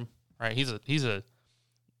man syndrome, right?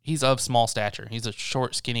 He's of small stature. He's a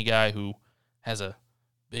short, skinny guy who has a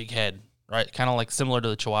big head, right? Kind of like similar to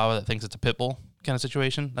the Chihuahua that thinks it's a pit bull kind of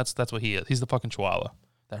situation. That's what he is. He's the fucking Chihuahua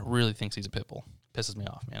that really thinks he's a pit bull. Pisses me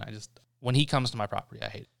off, man. When he comes to my property, I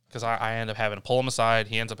hate it. Because I end up having to pull him aside.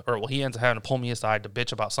 He ends up having to pull me aside to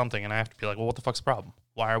bitch about something, and I have to be like, well, what the fuck's the problem?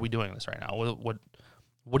 Why are we doing this right now?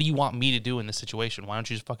 What do you want me to do in this situation? Why don't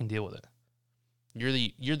you just fucking deal with it?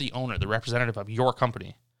 You're the owner, the representative of your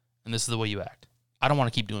company, and this is the way you act. I don't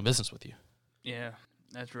want to keep doing business with you. Yeah,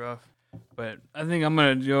 that's rough. But I think I'm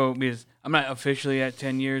gonna go because I'm not officially at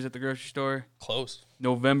 10 years at the grocery store. Close.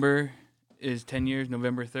 November is 10 years.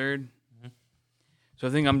 November 3rd. Mm-hmm. So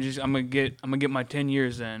I think I'm gonna get my 10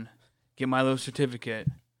 years then, get my little certificate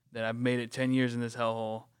that I've made it 10 years in this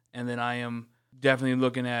hellhole, and then I am definitely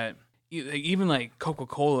looking at even like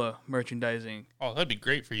Coca-Cola merchandising. Oh, that'd be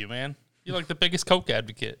great for you, man. You're like the biggest Coke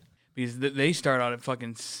advocate. Because they start out at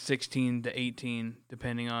fucking 16 to 18,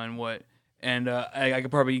 depending on what. And I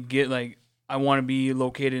could probably get, like, I want to be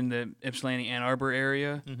located in the Ypsilanti Ann Arbor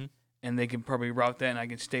area, and they can probably route that, and I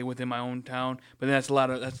can stay within my own town. But then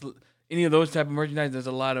that's any of those type of merchandise, there's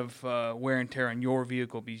a lot of wear and tear on your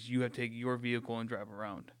vehicle because you have to take your vehicle and drive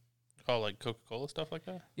around. Oh, like Coca-Cola stuff like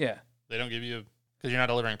that? Yeah. They don't give you, because you're not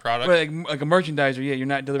delivering product? But like a merchandiser, yeah, you're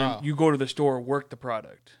not delivering. Oh. You go to the store, work the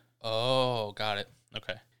product. Oh, got it.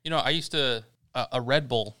 Okay. You know, I used to, a Red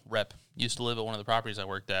Bull rep used to live at one of the properties I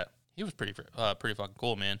worked at. He was pretty fucking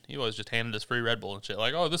cool, man. He always just handed us free Red Bull and shit.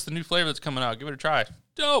 Like, oh, this is the new flavor that's coming out. Give it a try.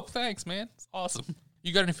 Dope. Thanks, man. It's awesome.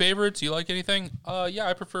 You got any favorites? You like anything? Yeah,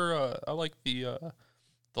 I prefer, I like the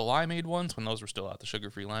limeade ones when those were still out. The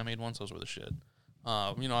sugar-free limeade ones, those were the shit.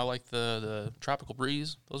 You know, I like the Tropical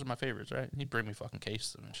Breeze. Those are my favorites, right? He'd bring me fucking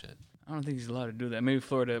cases of them and shit. I don't think he's allowed to do that. Maybe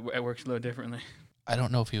Florida works a little differently. I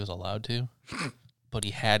don't know if he was allowed to, but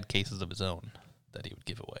he had cases of his own that he would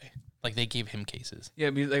give away. Like, they gave him cases. Yeah,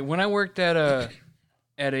 because like when I worked at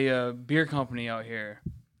a beer company out here,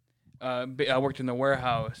 I worked in the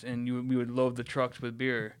warehouse, and we would load the trucks with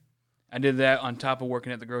beer. I did that on top of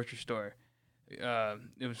working at the grocery store.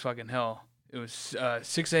 It was fucking hell. It was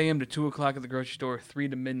 6 a.m. to 2 o'clock at the grocery store, 3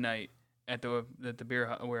 to midnight at the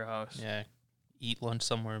beer warehouse. Yeah, eat lunch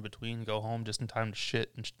somewhere in between, go home just in time to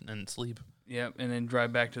shit and sleep. Yep, and then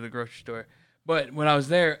drive back to the grocery store. But when I was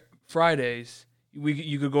there, Fridays,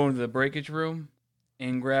 you could go into the breakage room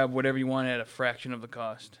and grab whatever you want at a fraction of the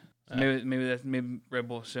cost. So maybe Red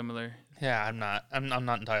Bull is similar. Yeah, I'm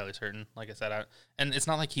not entirely certain. Like I said, and it's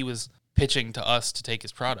not like he was pitching to us to take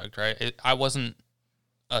his product, right? I wasn't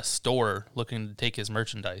a store looking to take his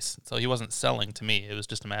merchandise, so he wasn't selling to me. It was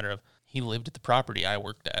just a matter of he lived at the property I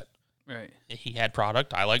worked at. Right. He had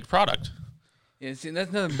product. I liked product. Yeah, see, that's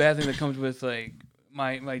another bad thing that comes with like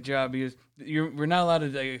my job because we're not allowed to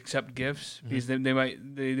like, accept gifts because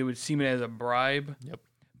they would see it as a bribe. Yep.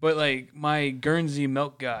 But like my Guernsey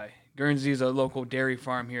milk guy, Guernsey is a local dairy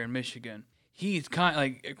farm here in Michigan. He's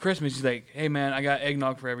like at Christmas. He's like, "Hey man, I got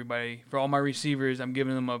eggnog for everybody. For all my receivers, I'm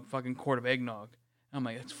giving them a fucking quart of eggnog." And I'm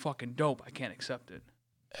like, "That's fucking dope. I can't accept it."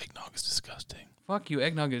 Eggnog is disgusting. Fuck you.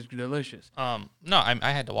 Eggnog is delicious. No,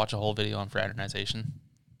 I had to watch a whole video on fraternization.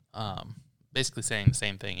 Basically saying the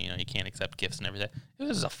same thing. You know, you can't accept gifts and everything. It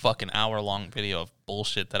was a fucking hour-long video of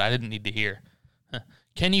bullshit that I didn't need to hear.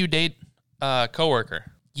 Can you date a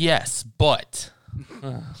coworker? Yes, but...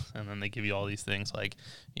 and then they give you all these things like,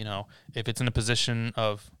 you know, if it's in a position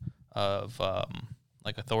of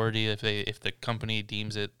like authority, if the company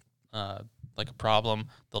deems it like a problem,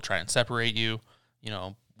 they'll try and separate you. You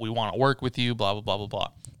know, we want to work with you, blah, blah, blah, blah, blah.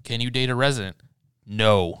 Can you date a resident?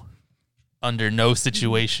 No. Under no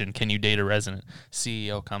situation can you date a resident.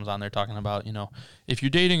 CEO comes on there talking about, you know, if you're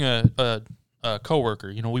dating a coworker,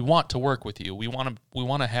 you know, we want to work with you. We want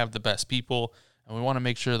to have the best people, and we want to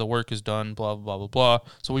make sure the work is done, blah, blah, blah, blah.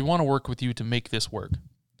 So we want to work with you to make this work.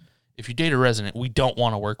 If you date a resident, we don't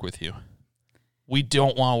want to work with you. We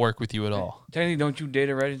don't want to work with you at all. Technically, don't you date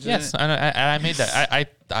a resident? Yes, I made that.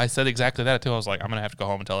 I said exactly that, too. I was like, I'm going to have to go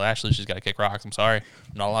home and tell Ashley she's got to kick rocks. I'm sorry.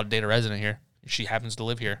 I'm not allowed to date a resident here. She happens to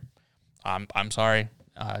live here. I'm sorry.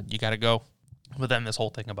 You got to go. But then this whole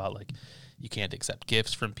thing about, like, you can't accept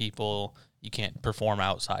gifts from people. You can't perform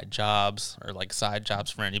outside jobs or, like, side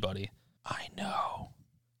jobs for anybody. I know.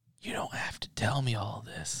 You don't have to tell me all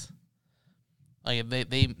this. Like,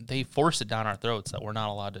 they force it down our throats that we're not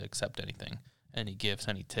allowed to accept anything. Any gifts,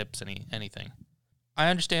 any tips, anything. I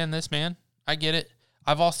understand this, man. I get it.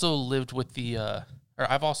 I've also lived with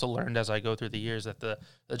I've also learned as I go through the years that the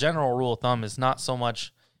general rule of thumb is not so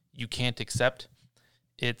much you can't accept.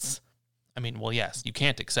 It's, yes, you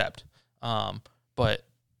can't accept, but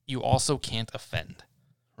you also can't offend,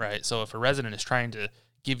 right? So if a resident is trying to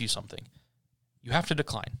give you something, you have to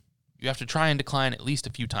decline. You have to try and decline at least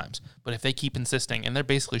a few times. But if they keep insisting and they're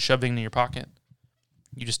basically shoving it in your pocket,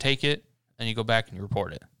 you just take it and you go back and you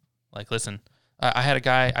report it. Like, listen, I had a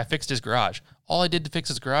guy, I fixed his garage. All I did to fix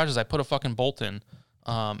his garage is I put a fucking bolt in,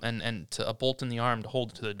 and to a bolt in the arm to hold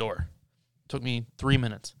it to the door. It took me 3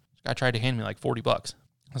 minutes. This guy tried to hand me like $40.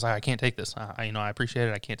 I was like, I can't take this. I appreciate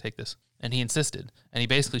it. I can't take this. And he insisted, and he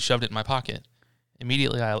basically shoved it in my pocket.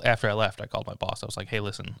 Immediately after I left, I called my boss. I was like, hey,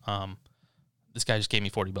 listen, this guy just gave me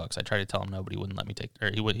 $40. I tried to tell him no, but he wouldn't let me take,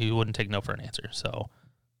 or he wouldn't take no for an answer. So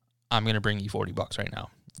I'm going to bring you $40 right now.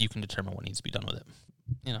 You can determine what needs to be done with it.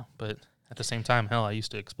 You know, but at the same time, hell, I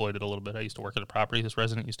used to exploit it a little bit. I used to work at a property. This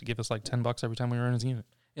resident used to give us like $10 every time we were in his unit.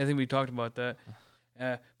 Yeah, I think we talked about that.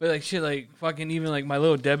 But like shit, like fucking even like my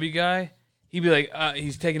little Debbie guy, he'd be like,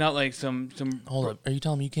 he's taking out like some. Hold up, are you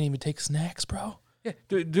telling me you can't even take snacks, bro? Yeah,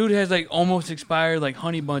 dude has like almost expired like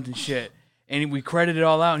honey buns and shit, and we credit it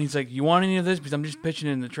all out, and he's like, "You want any of this? Because I'm just pitching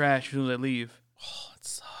it in the trash as soon as I leave." Oh, it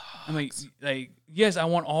sucks. I'm like, yes, I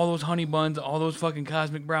want all those honey buns, all those fucking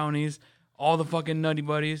cosmic brownies, all the fucking Nutty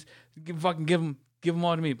Buddies. Give them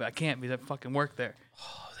all to me, but I can't because I fucking work there.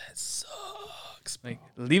 Oh, that sucks. Like,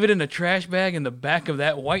 leave it in a trash bag in the back of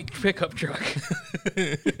that white pickup truck.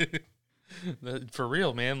 For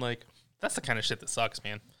real, man. Like, that's the kind of shit that sucks,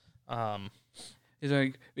 man. It's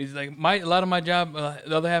like a lot of my job,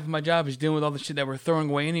 the other half of my job is dealing with all the shit that we're throwing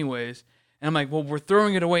away anyways. And I'm like, well, we're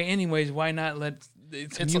throwing it away anyways. Why not let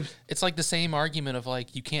it's like the same argument of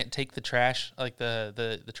like you can't take the trash, like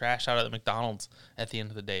the trash out of the McDonald's at the end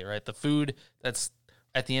of the day, right? The food that's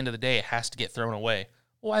at the end of the day, it has to get thrown away.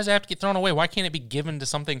 Well, why does it have to get thrown away? Why can't it be given to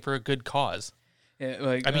something for a good cause? Yeah,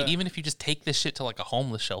 like, I mean, even if you just take this shit to like a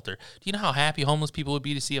homeless shelter, do you know how happy homeless people would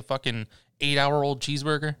be to see a fucking 8-hour-old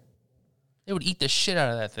cheeseburger? They would eat the shit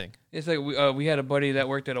out of that thing. It's like we had a buddy that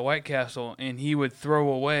worked at a White Castle, and he would throw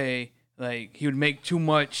away, like, he would make too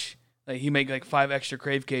much. Like, he'd make, like, 5 extra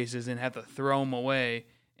Crave cases and have to throw them away,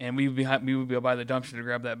 and we would be by the dumpster to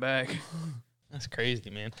grab that bag. That's crazy,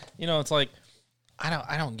 man. You know, it's like,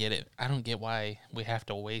 I don't get it. I don't get why we have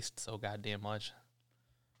to waste so goddamn much.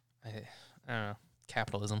 I don't know.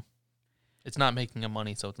 Capitalism. It's not making them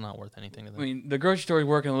money, so it's not worth anything to them. I mean, the grocery store is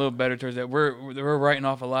working a little better towards that. We're writing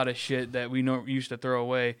off a lot of shit that we used to throw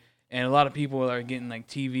away, and a lot of people are getting like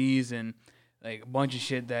TVs and like a bunch of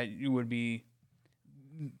shit that you would be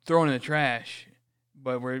throwing in the trash.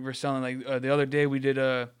 But we're selling like the other day we did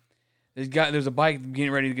there's a bike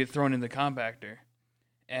getting ready to get thrown in the compactor,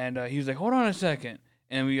 and he was like, hold on a second,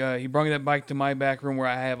 and he brought that bike to my back room where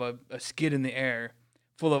I have a skid in the air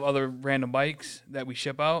full of other random bikes that we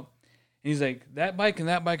ship out. And he's like, that bike and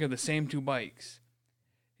that bike are the same 2 bikes.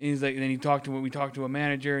 And he's like, and then we talked to a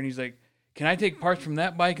manager, and he's like, can I take parts from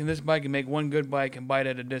that bike and this bike and make one good bike and buy it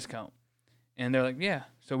at a discount? And they're like, yeah.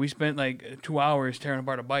 So we spent like 2 hours tearing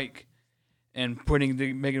apart a bike and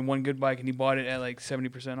making one good bike, and he bought it at like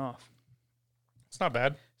 70% off. It's not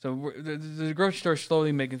bad. So the grocery store is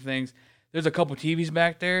slowly making things. There's a couple TVs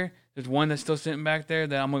back there. There's one that's still sitting back there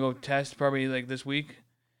that I'm going to go test probably like this week.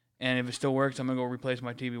 And if it still works, I'm going to go replace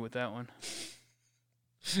my TV with that one.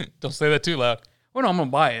 Don't say that too loud. Well, no, I'm going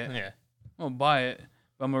to buy it. Yeah. I'm going to buy it,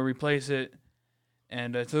 but I'm going to replace it.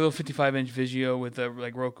 And it's a little 55-inch Vizio with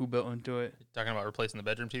like Roku built into it. You're talking about replacing the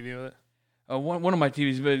bedroom TV with it? One of my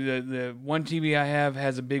TVs, but the one TV I have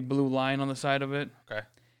has a big blue line on the side of it. Okay.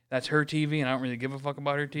 That's her TV, and I don't really give a fuck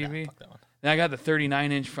about her TV. Yeah, fuck that one. Then I got the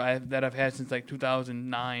 39-inch that I've had since like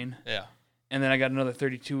 2009. Yeah. And then I got another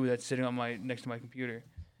 32 that's sitting on next to my computer.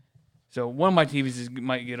 So one of my TVs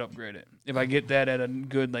might get upgraded. If I get that at a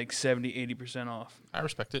good like 70-80% off. I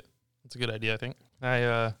respect it. It's a good idea, I think.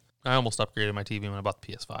 I almost upgraded my TV when I bought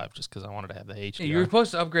the PS5 just because I wanted to have the HDR. Yeah, you were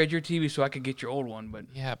supposed to upgrade your TV so I could get your old one, but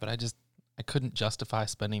yeah, but I couldn't justify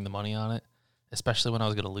spending the money on it, especially when I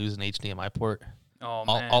was going to lose an HDMI port. oh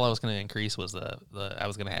man, All I was going to increase was I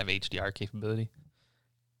was going to have HDR capability.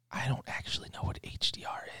 I don't actually know what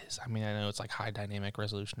HDR is. I mean, I know it's like high dynamic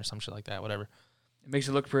resolution or some shit like that, whatever. it makes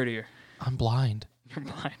it look prettier. I'm blind. You're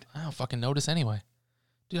blind. I don't fucking notice anyway.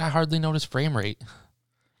 Dude, I hardly notice frame rate.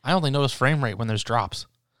 I only notice frame rate when there's drops.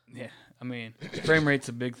 Yeah, I mean, frame rate's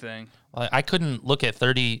a big thing. Like, I couldn't look at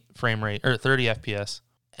 30 frame rate or 30 FPS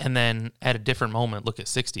and then at a different moment look at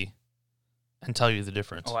 60 and tell you the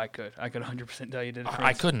difference. Oh, I could 100% tell you the difference.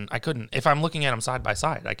 I couldn't. If I'm looking at them side by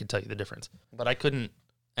side, I could tell you the difference. But I couldn't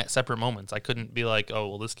at separate moments. I couldn't be like, oh,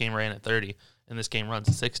 well, this game ran at 30 and this game runs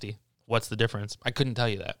at 60. What's the difference? I couldn't tell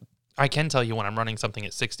you that. I can tell you when I'm running something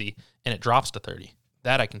at 60 and it drops to 30.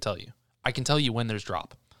 That I can tell you. I can tell you when there's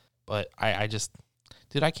drop. But I just,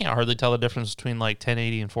 dude, I can't hardly tell the difference between like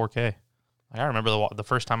 1080 and 4K. I remember the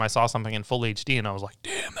first time I saw something in full HD and I was like,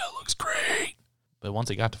 damn, that looks great. But once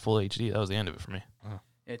it got to full HD, that was the end of it for me.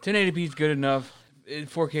 Yeah, 1080p is good enough.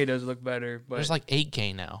 4K does look better, but There's like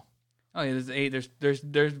 8K now. oh yeah, there's 8.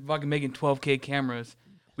 There's fucking making 12K cameras.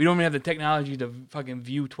 We don't even have the technology to fucking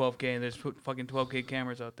view 12K, and there's fucking 12K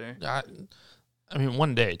cameras out there. I mean,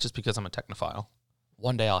 one day, just because I'm a technophile,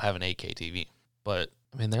 one day I'll have an 8K TV. But,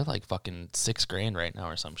 I mean, they're like fucking $6,000 right now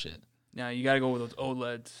or some shit. Now, you got to go with those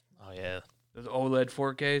OLEDs. Oh, yeah. Those OLED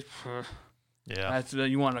 4Ks. Yeah. That's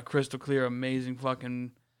you want a crystal clear, amazing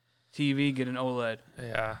fucking TV. Get an OLED.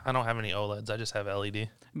 Yeah. I don't have any OLEDs. I just have LED.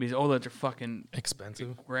 Because OLEDs are fucking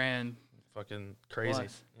Expensive. grand. Fucking crazy.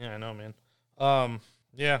 Plus. Yeah, I know, man.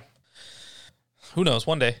 Yeah. Who knows?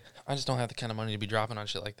 One day. I just don't have the kind of money to be dropping on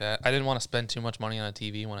shit like that. I didn't want to spend too much money on a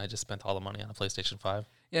TV when I just spent all the money on a PlayStation 5.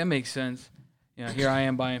 Yeah, it makes sense. You know, here I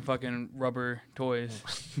am buying fucking rubber toys.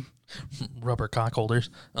 Rubber cock holders.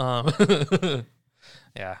 Yeah.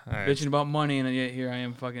 All right. Bitching about money, and yet here I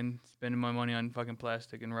am fucking spending my money on fucking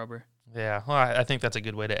plastic and rubber. Yeah. Well, I think that's a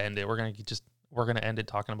good way to end it. We're gonna end it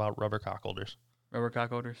talking about rubber cock holders. Rubber cock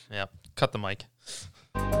holders. Yeah. Cut the mic.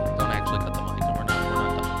 Don't actually cut the mic.